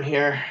stubborn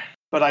here,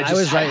 but I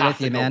was right with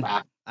you, man.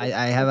 I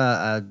have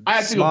a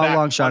small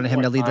long shot on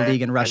him to lead the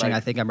league in rushing. I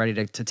think I'm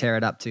ready to tear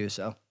it up too.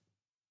 So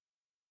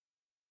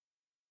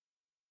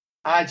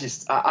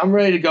I'm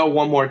ready to go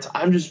one more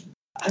time.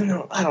 I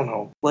don't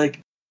know.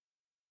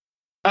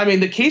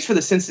 The case for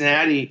the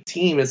Cincinnati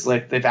team is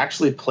they've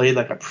actually played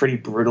a pretty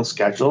brutal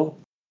schedule.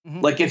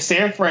 Mm-hmm. If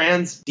San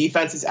Fran's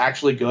defense is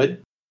actually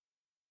good,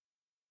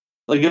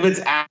 if it's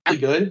actually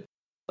good,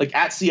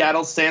 at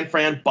Seattle, San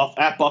Fran,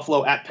 at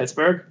Buffalo, at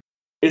Pittsburgh,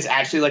 is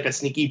actually a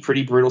sneaky,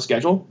 pretty brutal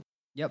schedule.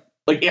 Yep.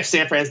 If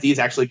San Fran's D is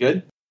actually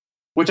good,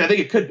 which I think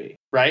it could be,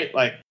 right?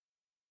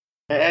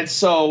 And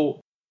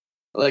so,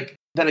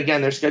 then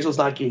again, their schedule's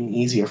not getting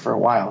easier for a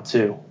while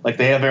too.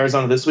 They have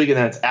Arizona this week, and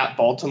then it's at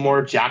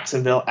Baltimore,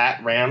 Jacksonville,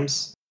 at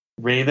Rams,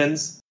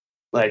 Ravens.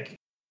 The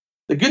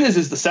good news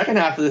is the second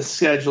half of the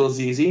schedule is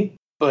easy,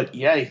 but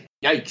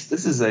yikes,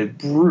 this is a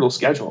brutal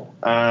schedule.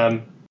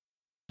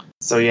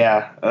 So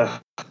yeah,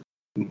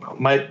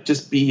 might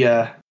just be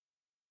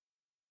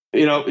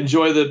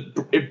enjoy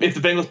if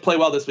the Bengals play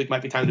well this week,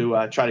 might be time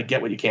to try to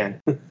get what you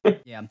can.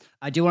 Yeah,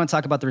 I do want to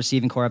talk about the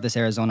receiving core of this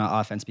Arizona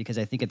offense because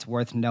I think it's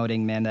worth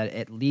noting, man, that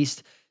at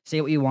least say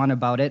what you want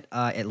about it.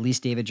 At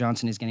least David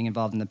Johnson is getting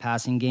involved in the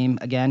passing game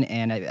again.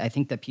 And I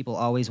think that people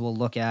always will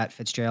look at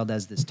Fitzgerald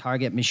as this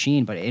target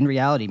machine. But in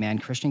reality, man,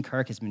 Christian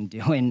Kirk has been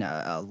doing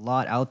a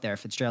lot out there.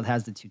 Fitzgerald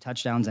has the 2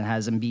 touchdowns and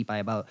has him beat by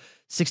about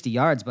 60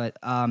 yards. But,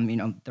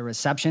 the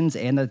receptions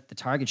and the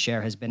target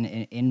share has been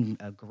in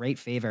a great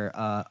favor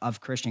of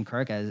Christian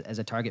Kirk as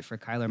a target for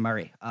Kyler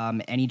Murray.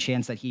 Any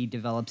chance that he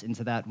develops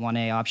into that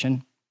 1A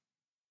option?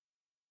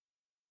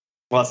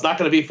 Well, it's not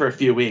going to be for a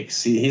few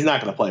weeks. He's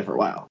not going to play for a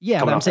while.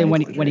 Yeah, but I'm saying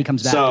when he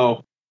comes back.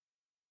 So,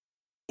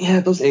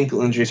 yeah, those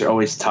ankle injuries are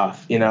always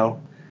tough, I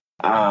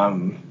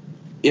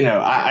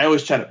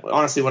always try to,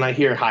 honestly, when I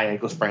hear high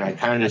ankle sprain, I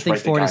kind of just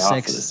write the guy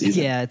off for the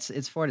season. Yeah,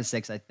 it's 4 to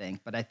 6, I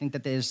think. But I think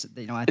that there's, I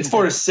think it's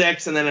 4 to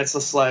 6, and then it's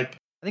just I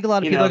think a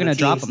lot of people are going to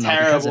drop him though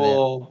because of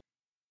it.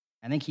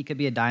 I think he could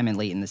be a diamond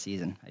late in the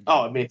season.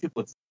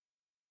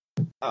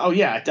 Oh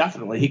yeah,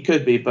 definitely he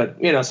could be, but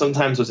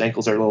sometimes those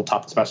ankles are a little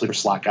tough, especially for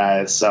slot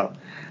guys. So,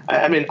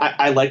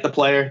 I like the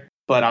player,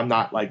 but I'm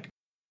not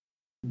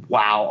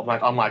wow.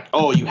 I'm like,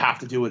 oh, you have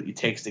to do what it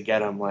takes to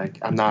get him.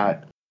 I'm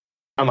not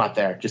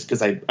there just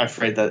because I'm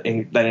afraid that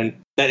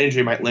that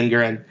injury might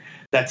linger and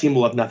that team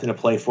will have nothing to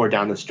play for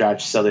down the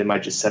stretch, so they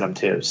might just sit him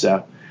too. So,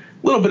 a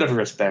little bit of a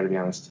risk there, to be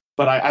honest.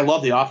 But I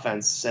love the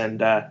offense,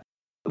 and it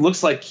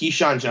looks like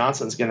Keyshawn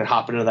Johnson's going to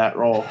hop into that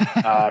role.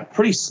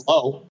 Pretty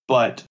slow,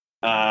 but.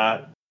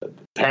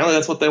 Apparently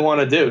that's what they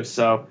want to do.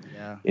 So,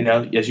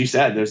 yeah. As you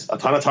said, there's a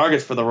ton of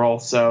targets for the role.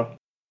 So,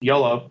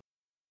 YOLO.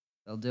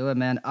 They'll do it,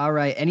 man. All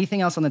right.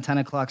 Anything else on the 10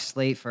 o'clock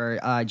slate for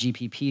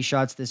GPP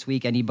shots this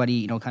week?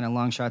 Anybody, kind of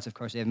long shots? Of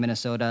course, they have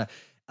Minnesota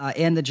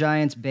And the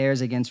Giants,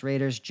 Bears against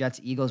Raiders, Jets,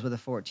 Eagles with a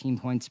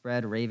 14-point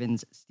spread,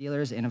 Ravens,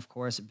 Steelers, and of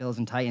course Bills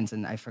and Titans.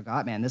 And I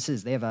forgot, man,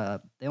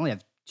 they only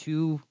have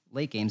 2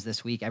 late games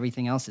this week.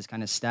 Everything else is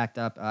kind of stacked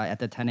up at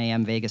the 10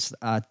 a.m. Vegas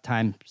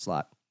time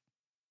slot.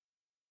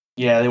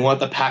 Yeah, they want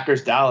the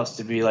Packers Dallas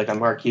to be like a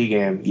marquee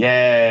game.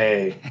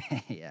 Yay!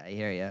 Yeah, I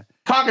hear you.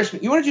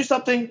 Congressman, you want to do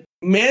something?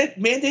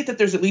 Mandate that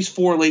there's at least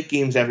 4 late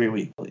games every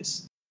week,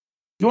 please.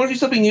 You want to do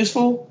something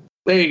useful?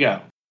 There you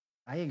go.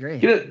 I agree.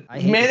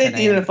 Mandate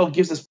the NFL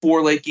gives us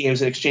 4 late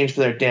games in exchange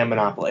for their damn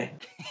monopoly.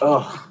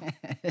 Oh,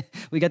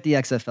 we got the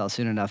XFL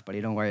soon enough, buddy.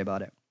 Don't worry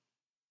about it.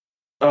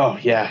 Oh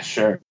yeah,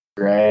 sure,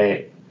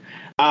 great.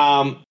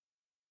 There's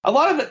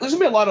gonna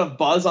be a lot of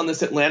buzz on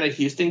this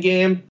Atlanta-Houston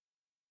game.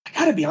 I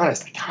gotta be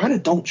honest, I kind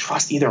of don't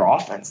trust either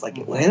offense. Like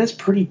Atlanta's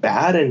pretty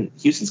bad, and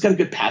Houston's got a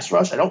good pass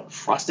rush. I don't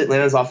trust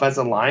Atlanta's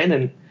offensive line,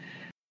 and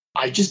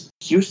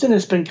Houston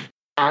has been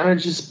kind of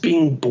just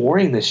being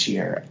boring this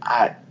year.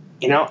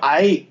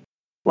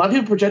 A lot of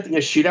people projecting a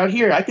shootout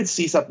here. I could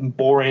see something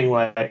boring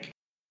like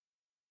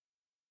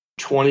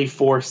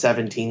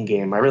 24-17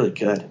 game. I really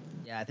could.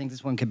 Yeah, I think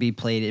this one could be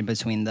played in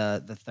between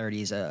the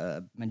 30s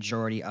a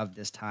majority of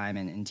this time,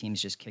 and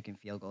teams just kicking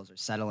field goals or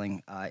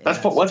settling.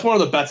 That's one of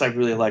the bets I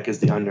really like is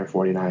the under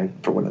 49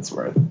 for what it's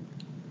worth.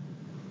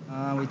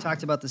 We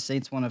talked about the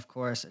Saints one, of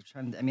course.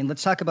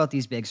 Let's talk about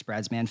these big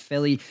spreads, man.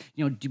 Philly,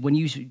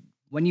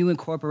 when you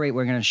incorporate,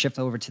 we're going to shift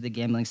over to the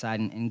gambling side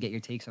and get your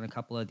takes on a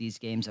couple of these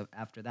games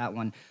after that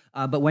one.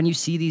 But when you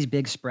see these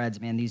big spreads,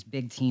 man, these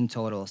big team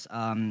totals,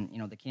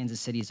 the Kansas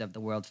Cities of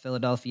the world,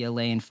 Philadelphia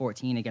laying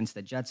 14 against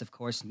the Jets, of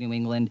course, New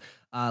England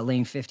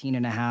laying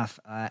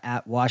 15.5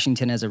 at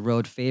Washington as a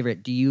road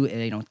favorite. Do you,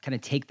 kind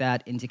of take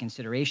that into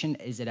consideration?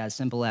 Is it as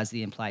simple as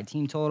the implied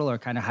team total, or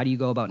kind of how do you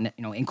go about,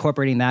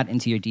 incorporating that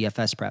into your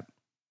DFS prep?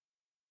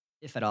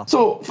 If at all.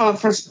 So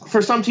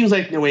for some teams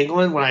like New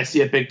England, when I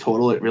see a big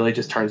total, it really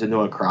just turns into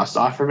a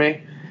cross-off for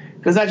me,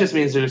 because that just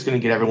means they're just going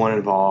to get everyone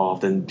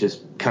involved and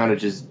just kind of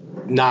just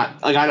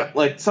not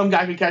like some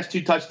guy could catch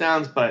 2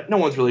 touchdowns, but no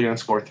one's really going to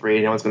score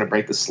 3. No one's going to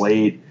break the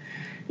slate.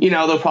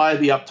 They'll probably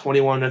be up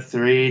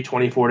 21-3,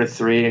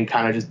 24-3, and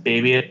kind of just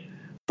baby it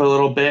for a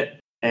little bit.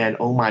 And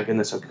oh my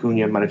goodness,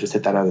 Acuna might have just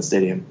hit that out of the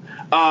stadium.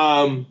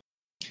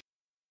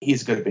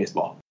 He's good at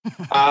baseball.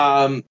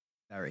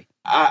 Very.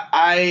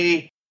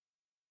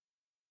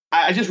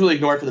 I just really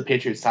ignore it for the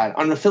Patriots side.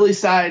 On the Philly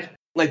side,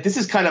 like this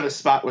is kind of a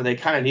spot where they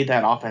kind of need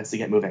that offense to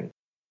get moving.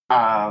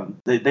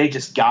 They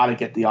just got to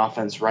get the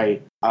offense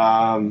right.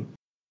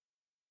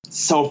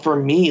 So for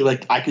me,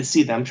 like I could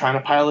see them trying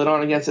to pile it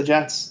on against the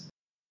Jets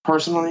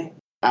personally.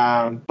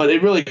 But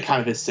it really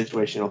kind of is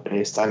situational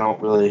based. I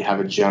don't really have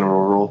a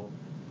general rule.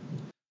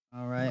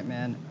 All right,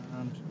 man.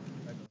 I'm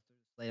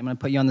going to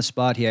put you on the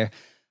spot here.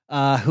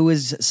 Who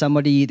is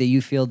somebody that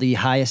you feel the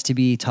highest to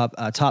be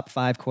top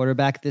 5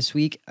 quarterback this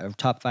week, or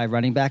top 5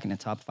 running back, and a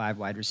top 5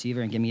 wide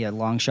receiver? And give me a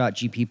long shot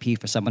GPP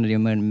for someone to do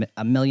 $1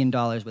 million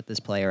with this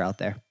player out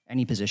there,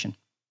 any position.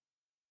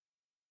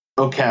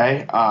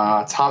 Okay,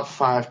 top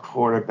 5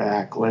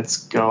 quarterback.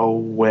 Let's go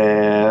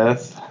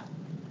with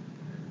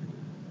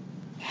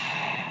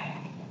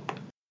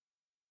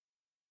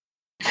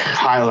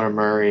Kyler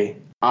Murray.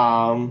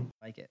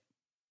 Like it.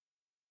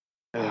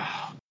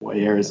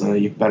 Boy, Arizona,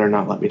 you better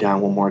not let me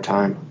down one more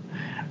time.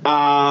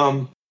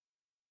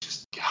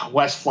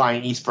 West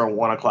flying east for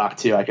 1 o'clock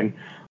too. I can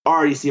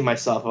already see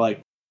myself at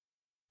like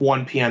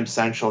 1 p.m.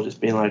 Central,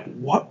 just being like,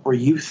 "What were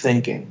you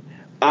thinking?"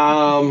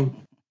 Running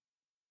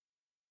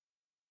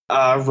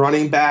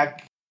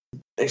back.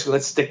 Actually,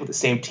 let's stick with the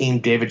same team.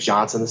 David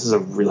Johnson. This is a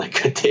really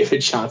good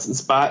David Johnson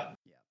spot.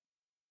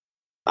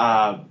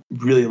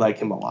 Really like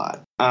him a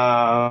lot.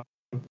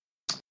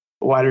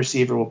 Wide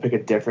receiver, we'll pick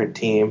a different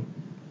team.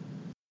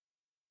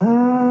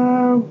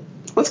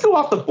 Let's go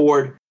off the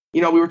board.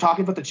 We were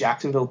talking about the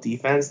Jacksonville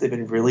defense. They've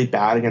been really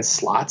bad against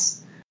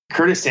slots.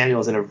 Curtis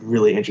Samuel's in a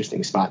really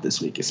interesting spot this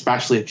week,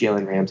 especially if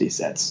Jalen Ramsey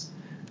sits.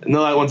 I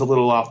know that one's a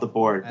little off the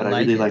board, but I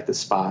really like the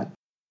spot. Is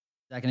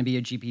that going to be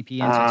your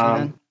GPP answer too,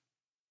 then?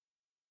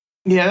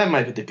 Yeah, that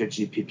might be the good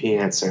GPP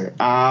answer.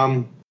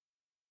 Another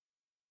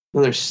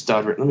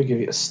stud. Let me give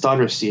you a stud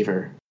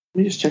receiver.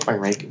 Let me just check my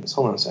rankings.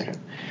 Hold on a second.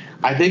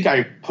 I think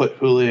I put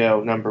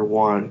Julio number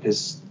 1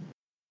 because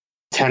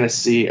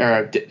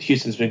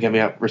Houston's been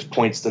giving up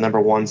points to number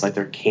 1s like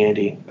they're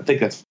candy. I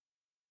think that's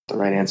the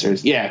right answer.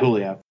 Yeah,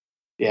 Julio.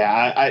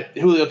 Yeah,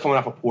 Julio coming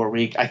off a poor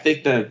week. I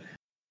think the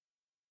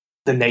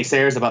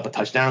naysayers about the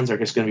touchdowns are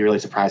just going to be really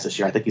surprised this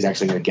year. I think he's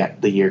actually going to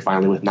get the year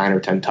finally with 9 or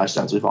 10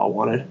 touchdowns we've all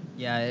wanted.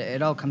 Yeah,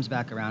 it all comes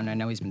back around. I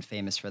know he's been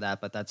famous for that,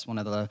 but that's one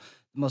of the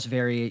most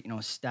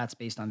stats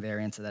based on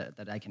variance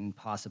that I can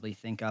possibly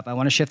think of. I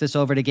want to shift this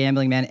over to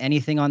gambling, man.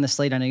 Anything on the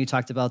slate? I know you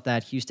talked about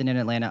that Houston and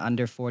Atlanta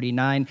under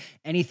 49.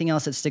 Anything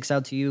else that sticks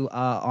out to you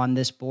on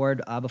this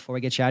board before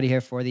we get you out of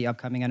here for the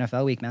upcoming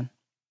NFL week, man?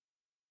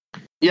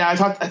 Yeah, I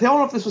don't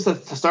know if this was the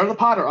start of the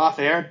pod or off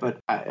air, but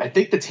I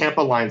think the Tampa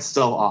line's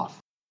still off.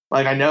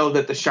 Like, I know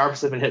that the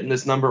Sharps have been hitting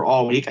this number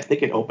all week. I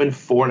think it opened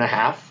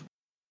 4.5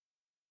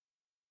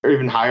 or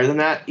even higher than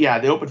that. Yeah,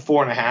 they opened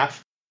 4.5,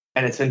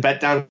 and it's been bet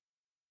down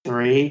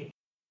 3.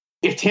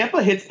 If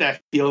Tampa hits that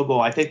field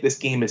goal, I think this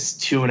game is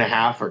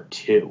 2.5 or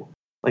 2.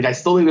 Like, I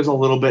still think there's a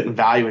little bit of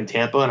value in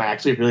Tampa, and I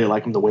actually really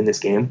like them to win this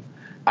game.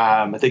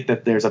 I think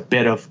that there's a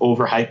bit of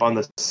overhype on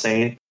the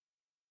Saints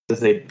as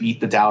they beat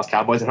the Dallas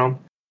Cowboys at home.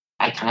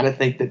 I kind of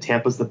think that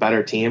Tampa's the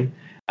better team.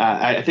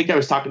 I think I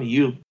was talking to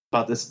you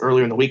about this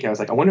earlier in the week. I was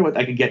like, I wonder what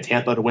I could get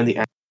Tampa to win the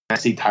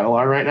NFC title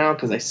on right now,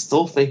 because I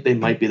still think they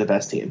might be the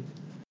best team.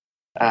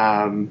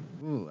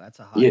 Ooh, that's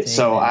a hot take.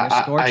 So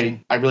I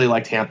really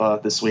like Tampa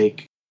this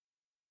week.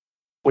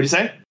 What'd you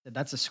say?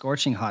 That's a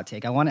scorching hot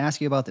take. I want to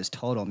ask you about this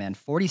total, man.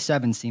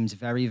 47 seems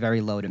very,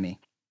 very low to me.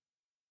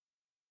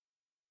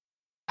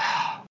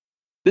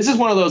 This is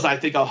one of those I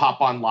think I'll hop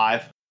on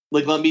live.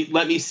 Like, let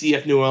me see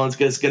if New Orleans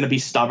is going to be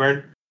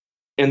stubborn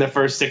in the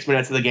first 6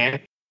 minutes of the game.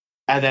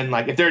 And then,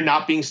 like, if they're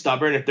not being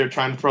stubborn, if they're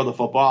trying to throw the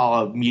football,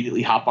 I'll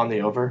immediately hop on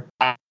the over.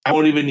 I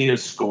won't even need a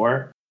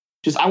score.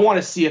 Just, I want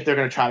to see if they're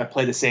going to try to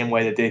play the same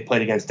way that they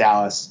played against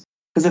Dallas.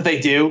 Because if they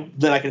do,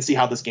 then I can see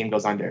how this game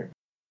goes under.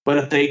 But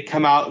if they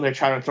come out and they're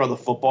trying to throw the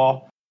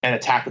football and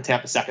attack the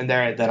Tampa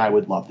secondary, then I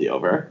would love the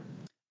over.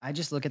 I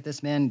just look at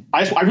this, man.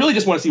 I really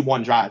just want to see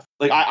one drive.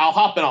 Like, I'll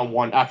hop in on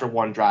one after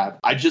one drive.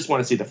 I just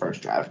want to see the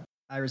first drive.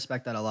 I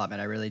respect that a lot,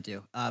 man. I really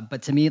do.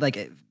 But to me,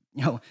 like,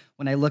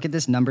 when I look at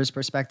this numbers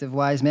perspective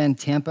wise, man,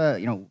 Tampa,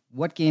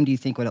 what game do you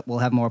think will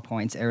have more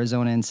points,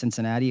 Arizona and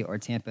Cincinnati or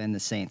Tampa and the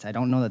Saints? I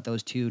don't know that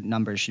those two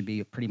numbers should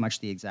be pretty much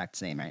the exact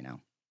same right now.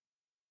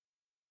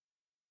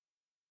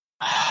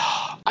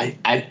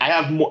 I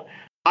have more.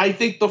 I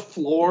think the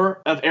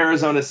floor of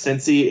Arizona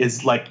Cincy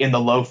is like in the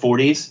low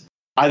 40s.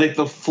 I think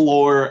the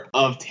floor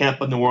of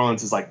Tampa New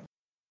Orleans is like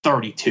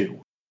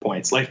 32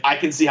 points. Like, I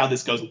can see how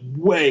this goes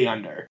way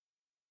under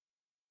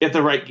if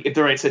the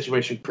right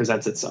situation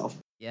presents itself.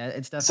 Yeah,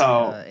 it's definitely.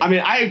 So, I mean,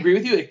 I agree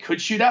with you. It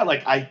could shoot out.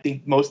 Like, I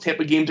think most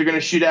Tampa games are going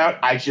to shoot out.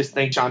 I just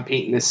think John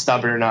Payton is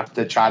stubborn enough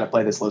to try to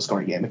play this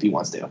low-scoring game if he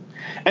wants to.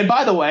 And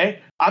by the way,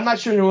 I'm not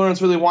sure New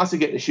Orleans really wants to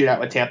get in a shootout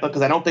with Tampa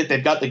because I don't think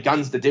they've got the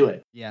guns to do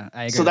it. Yeah,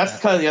 I agree. So that's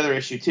kind of the other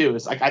issue too.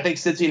 Is like, I think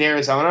Cincy and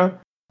Arizona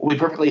will be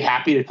perfectly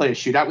happy to play a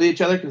shootout with each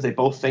other because they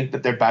both think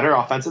that they're better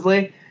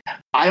offensively.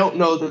 I don't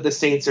know that the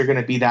Saints are going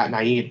to be that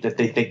naive that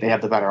they think they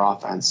have the better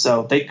offense.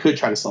 So they could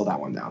try to slow that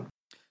one down.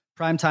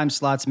 Primetime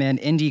slots, man.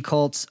 Indy,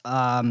 Colts,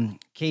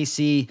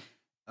 KC,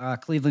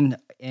 Cleveland,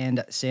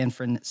 and San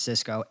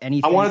Francisco.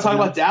 Anything? I want to talk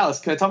about Dallas.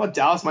 Can I talk about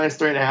Dallas minus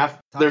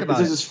 3.5?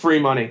 This is free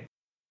money.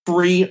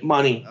 Free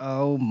money.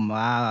 Oh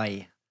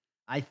my!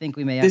 I think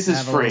we may have to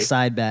have a little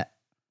side bet.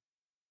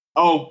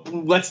 Oh,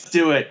 let's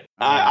do it.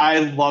 I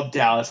love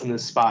Dallas in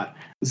this spot.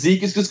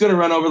 Zeke is just going to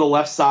run over the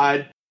left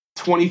side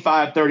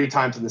 25, 30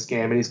 times in this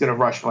game, and he's going to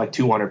rush for like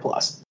 200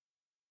 plus.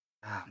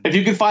 If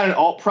you can find an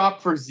alt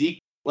prop for Zeke,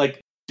 like,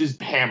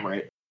 just hammer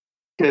it,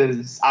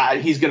 because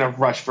he's going to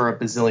rush for a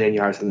bazillion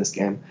yards in this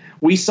game.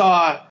 We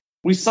saw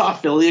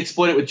Philly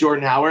exploit it with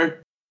Jordan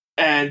Howard,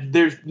 and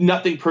there's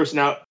nothing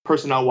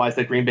personnel-wise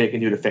that Green Bay can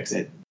do to fix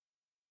it.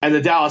 And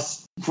the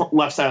Dallas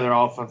left side of their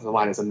offensive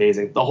line is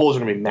amazing. The holes are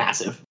going to be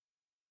massive.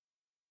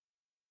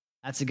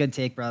 That's a good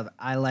take, bro.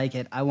 I like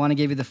it. I want to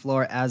give you the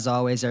floor as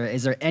always.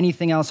 Is there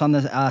anything else on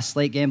the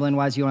slate gambling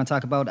wise you want to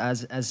talk about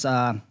as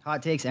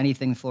hot takes?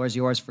 Anything? The floor is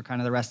yours for kind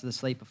of the rest of the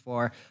slate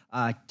before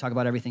talk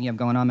about everything you have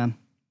going on, man.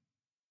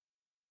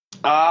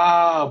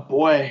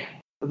 Boy,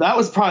 that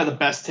was probably the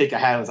best take I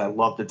had. Was I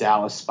love the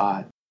Dallas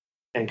spot,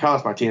 and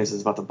Carlos Martinez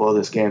is about to blow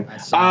this game.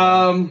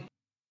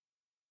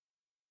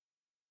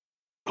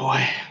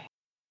 Boy,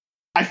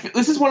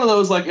 this is one of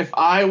those, like, if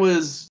I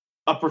was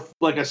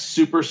a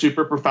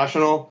super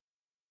professional,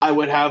 I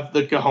would have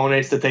the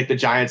cojones to take the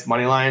Giants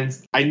money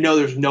lines. I know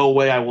there's no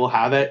way I will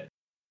have it,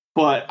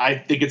 but I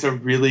think it's a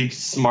really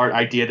smart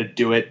idea to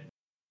do it.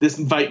 This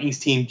Vikings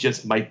team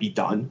just might be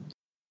done.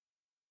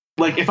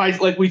 Like,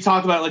 we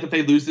talked about, like, if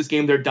they lose this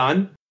game, they're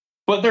done.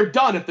 But they're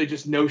done if they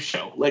just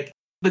no-show. Like,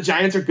 the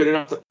Giants are good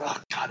enough to, oh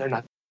God, they're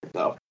not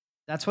though.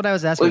 That's what I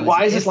was asking. Like,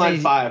 why is this line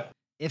 5?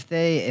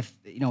 If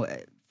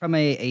from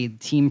a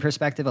team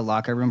perspective, a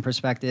locker room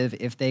perspective,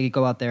 if they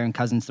go out there and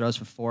Cousins throws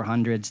for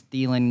 400,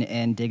 Thielen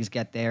and Diggs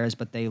get theirs,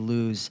 but they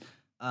lose.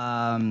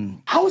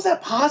 How is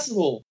that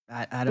possible?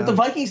 I don't With the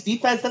Vikings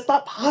defense, that's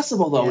not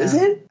possible, though, is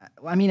it?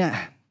 I mean,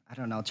 I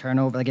don't know.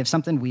 Turnover. Like, if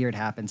something weird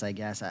happens, I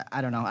guess.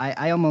 I don't know.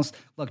 I almost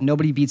look.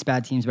 Nobody beats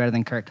bad teams better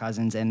than Kirk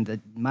Cousins, and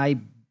my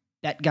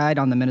bet guide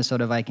on the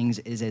Minnesota Vikings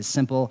is as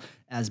simple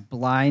as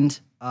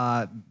blind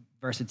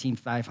versus team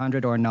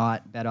 500 or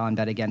not, bet on,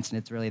 bet against, and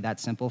it's really that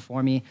simple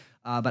for me.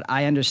 But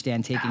I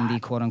understand taking the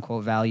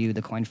quote-unquote value,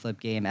 the coin flip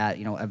game at,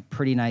 a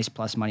pretty nice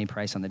plus money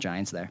price on the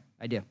Giants there.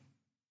 I do.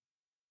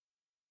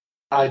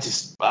 I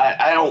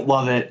don't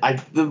love it.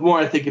 The more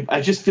I think,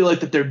 I just feel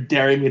like that they're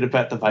daring me to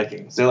bet the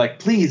Vikings. They're like,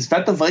 please,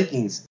 bet the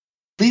Vikings.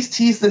 Please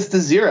tease this to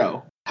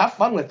 0. Have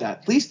fun with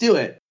that. Please do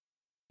it.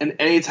 And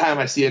anytime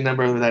I see a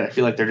number that I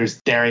feel like they're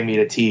just daring me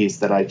to tease,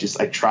 that I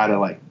try to,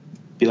 like,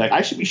 be like,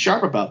 I should be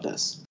sharp about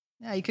this.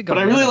 Yeah, you could go. But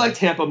I really like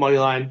Tampa money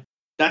line.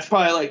 That's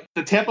probably, like,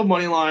 the Tampa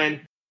money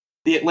line,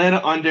 the Atlanta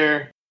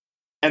under,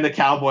 and the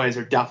Cowboys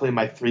are definitely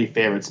my 3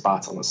 favorite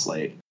spots on the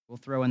slate. We'll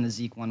throw in the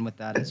Zeke one with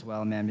that as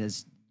well, man.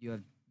 Because you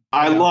have.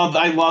 I love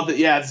that.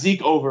 Yeah,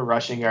 Zeke over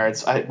rushing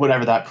yards.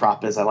 Whatever that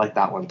prop is, I like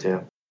that one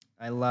too.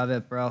 I love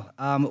it, bro.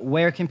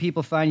 Where can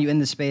people find you in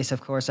the space?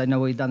 Of course, I know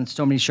we've done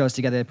so many shows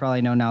together. They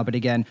probably know now. But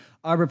again,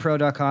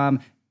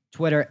 arborpro.com,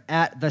 Twitter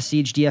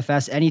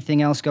 @TheSiegeDFS.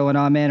 Anything else going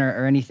on, man,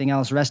 or anything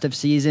else? Rest of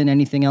season,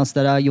 anything else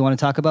that you want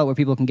to talk about where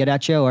people can get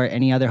at you, or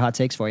any other hot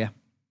takes for you?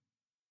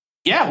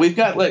 Yeah, we've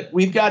got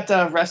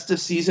rest of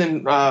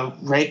season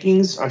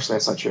rankings. Actually,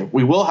 that's not true.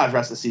 We will have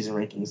rest of season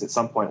rankings at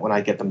some point when I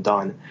get them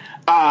done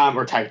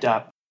or typed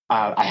up.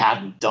 I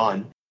have them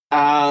done.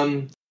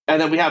 And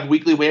then we have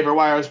weekly waiver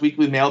wires,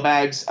 weekly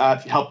mailbags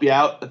to help you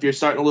out. If you're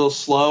starting a little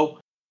slow,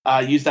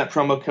 use that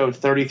promo code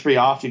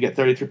 33OFF. You get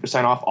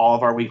 33% off all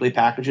of our weekly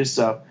packages.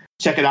 So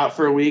check it out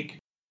for a week.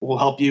 We'll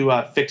help you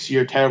fix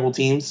your terrible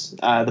teams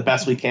the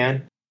best we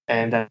can.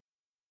 And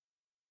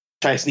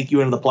try to sneak you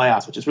into the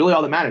playoffs, which is really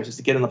all that matters, is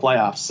to get in the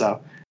playoffs.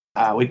 So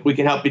we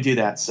can help you do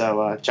that.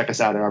 So check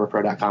us out at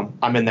arborpro.com.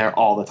 I'm in there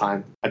all the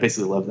time. I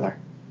basically live there.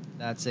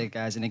 That's it,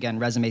 guys. And again,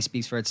 resume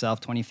speaks for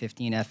itself.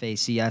 2015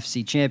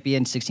 FACFC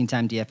champion,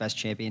 16-time DFS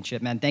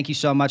championship. Man, thank you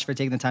so much for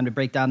taking the time to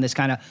break down this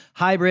kind of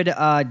hybrid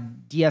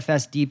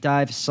DFS deep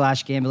dive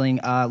 / gambling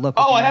look.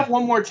 I have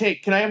one more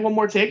take. Can I have one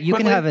more take? You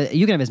can have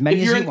as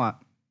many as you want.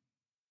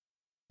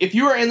 If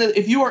you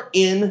are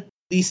in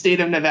the state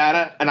of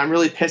Nevada, and I'm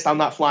really pissed I'm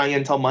not flying in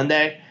until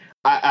Monday,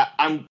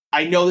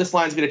 I know this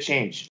line's going to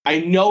change. I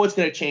know it's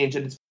going to change,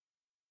 and it's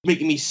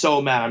making me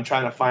so mad. I'm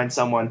trying to find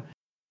someone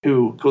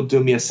who could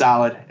do me a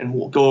solid, and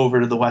we'll go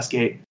over to the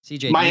Westgate.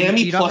 CJ,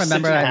 Miami you don't plus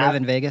remember 6.5. I live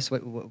in Vegas?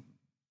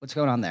 What's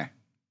going on there?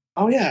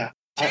 Oh, yeah.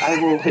 I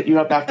will hit you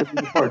up after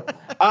the record.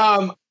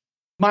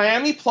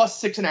 Miami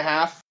plus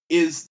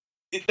 6.5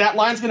 that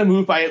line's going to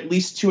move by at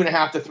least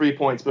 2.5 to 3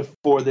 points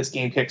before this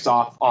game kicks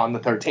off on the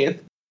 13th.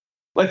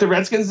 Like, the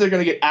Redskins are going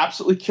to get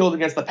absolutely killed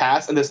against the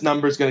pass, and this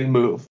number is going to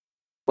move.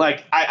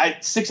 Like,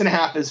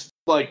 6.5 is,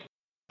 like,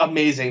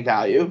 amazing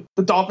value.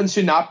 The Dolphins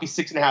should not be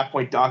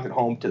 6.5-point dogs at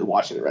home to the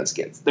Washington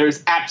Redskins.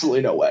 There's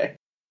absolutely no way.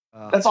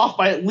 That's off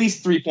by at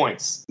least 3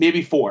 points,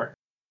 maybe 4.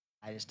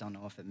 I just don't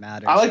know if it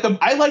matters.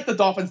 I like the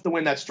Dolphins to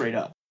win that straight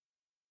up.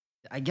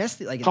 I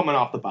guess coming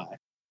off the bye.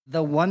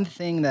 The one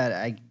thing that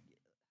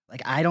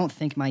I don't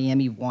think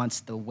Miami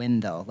wants the win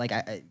though.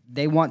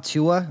 They want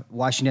Tua.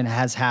 Washington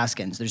has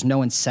Haskins. There's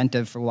no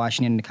incentive for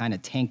Washington to kind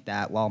of tank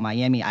that. While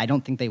Miami, I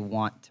don't think they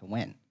want to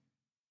win.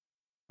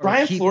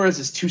 Brian Flores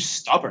is too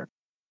stubborn.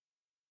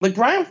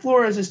 Brian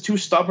Flores is too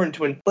stubborn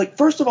to win.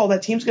 First of all,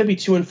 that team's going to be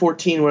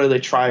 2-14 whether they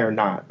try or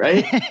not,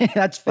 right?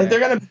 That's fair. They're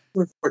going to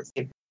be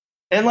 2-14.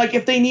 And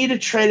if they need to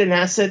trade an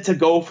asset to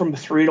go from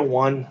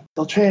 3-1,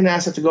 they'll trade an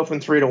asset to go from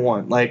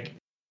 3-1.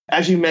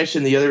 As you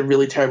mentioned, the other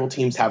really terrible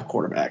teams have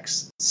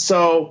quarterbacks.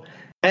 So,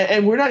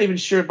 and we're not even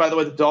sure, by the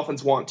way, the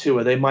Dolphins want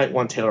Tua. They might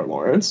want Taylor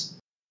Lawrence.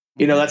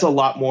 That's a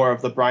lot more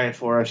of the Brian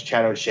Flores,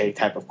 Chad O'Shea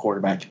type of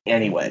quarterback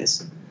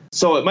anyways.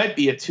 So it might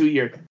be a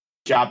 2-year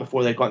job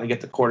before they go out and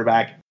get the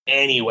quarterback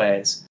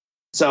anyways.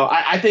 So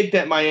I think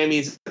that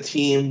Miami's a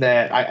team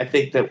that I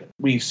think that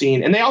we've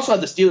seen. And they also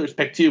have the Steelers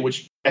pick too,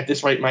 which at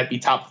this rate might be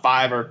top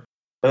 5 or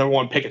the number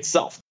 1 pick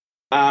itself.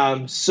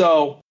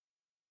 So,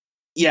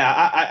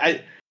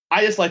 yeah,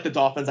 I just like the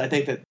Dolphins. I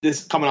think that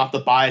this coming off the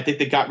bye, I think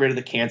they got rid of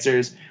the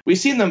cancers. We've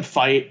seen them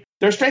fight.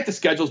 Their strength of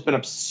schedule has been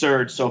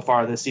absurd so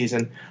far this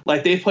season.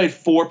 They've played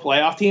 4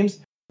 playoff teams: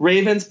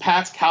 Ravens,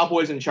 Pats,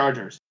 Cowboys, and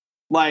Chargers.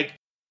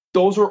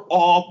 Those are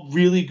all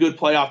really good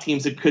playoff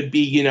teams that could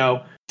be,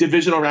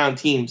 divisional round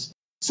teams.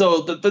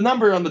 So the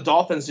number on the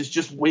Dolphins is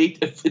just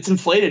it's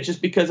inflated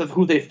just because of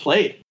who they've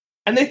played.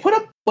 And they put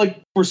up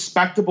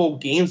respectable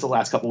games the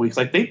last couple of weeks.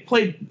 They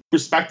played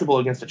respectable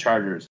against the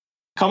Chargers.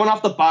 Coming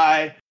off the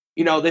bye,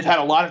 they've had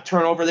a lot of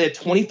turnover. They had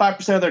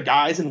 25% of their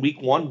guys in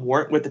week 1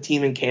 weren't with the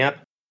team in camp.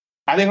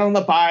 I think on the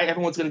bye,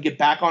 everyone's going to get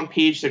back on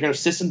page. They're going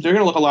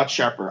to look a lot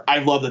sharper. I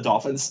love the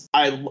Dolphins.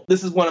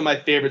 This is one of my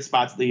favorite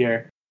spots of the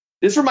year.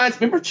 This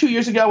remember 2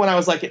 years ago when I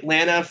was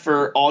Atlanta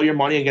for all your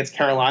money against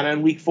Carolina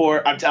in week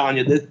 4? I'm telling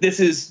you,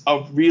 this is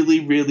a really,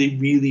 really,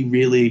 really,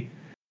 really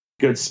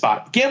good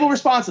spot. Gamble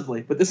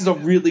responsibly, but this is a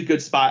really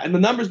good spot. And the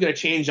number's going to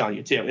change on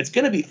you too. It's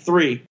going to be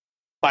 3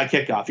 by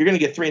kickoff. You're going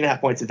to get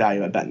 3.5 points of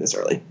value at betting this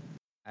early.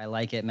 I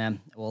like it, man.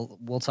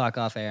 We'll talk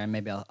off air and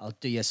maybe I'll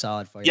do you a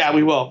solid for you. Yeah,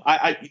 we will.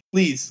 I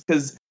please,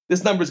 because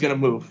this number's going to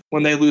move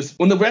when they lose.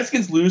 When the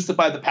Redskins lose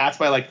by the Pats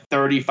by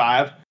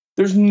 35,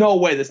 there's no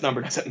way this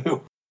number doesn't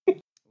move.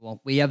 Well,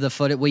 we have the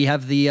footage. We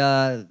have the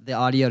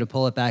audio to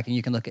pull it back, and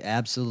you can look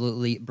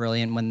absolutely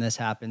brilliant when this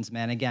happens,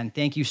 man. Again,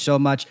 thank you so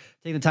much.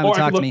 Take the time to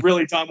talk to me. Look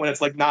really dumb when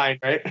it's 9,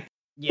 right?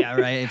 Yeah,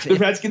 right. The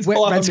Redskins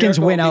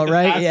win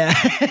outright. Yeah,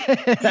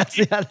 that's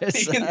the other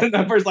side. The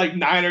numbers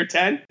 9 or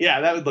 10.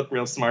 Yeah, that would look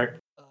real smart.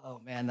 Oh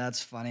man,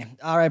 that's funny.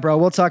 All right, bro.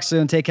 We'll talk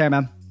soon. Take care,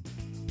 man.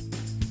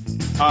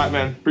 All right,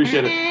 man.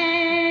 Appreciate it.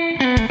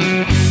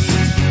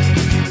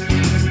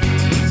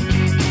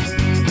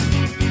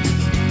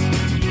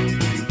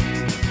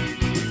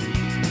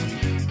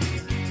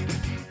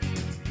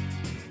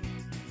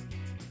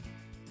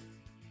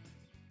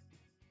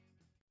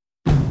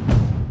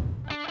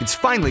 It's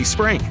finally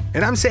spring,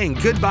 and I'm saying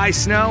goodbye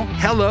snow,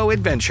 hello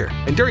adventure.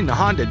 And during the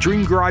Honda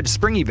Dream Garage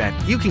Spring Event,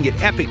 you can get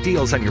epic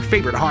deals on your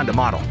favorite Honda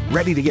model.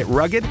 Ready to get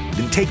rugged?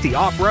 Then take the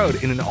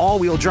off-road in an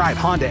all-wheel drive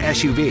Honda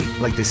SUV,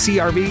 like the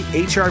CR-V,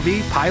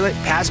 HR-V, Pilot,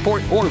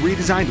 Passport, or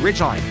redesigned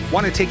Ridgeline.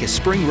 Want to take a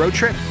spring road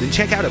trip? Then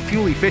check out a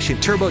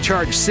fuel-efficient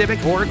turbocharged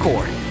Civic or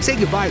Accord. Say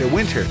goodbye to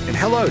winter and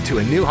hello to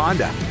a new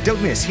Honda.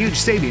 Don't miss huge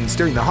savings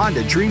during the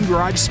Honda Dream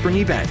Garage Spring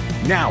Event.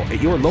 Now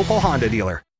at your local Honda dealer.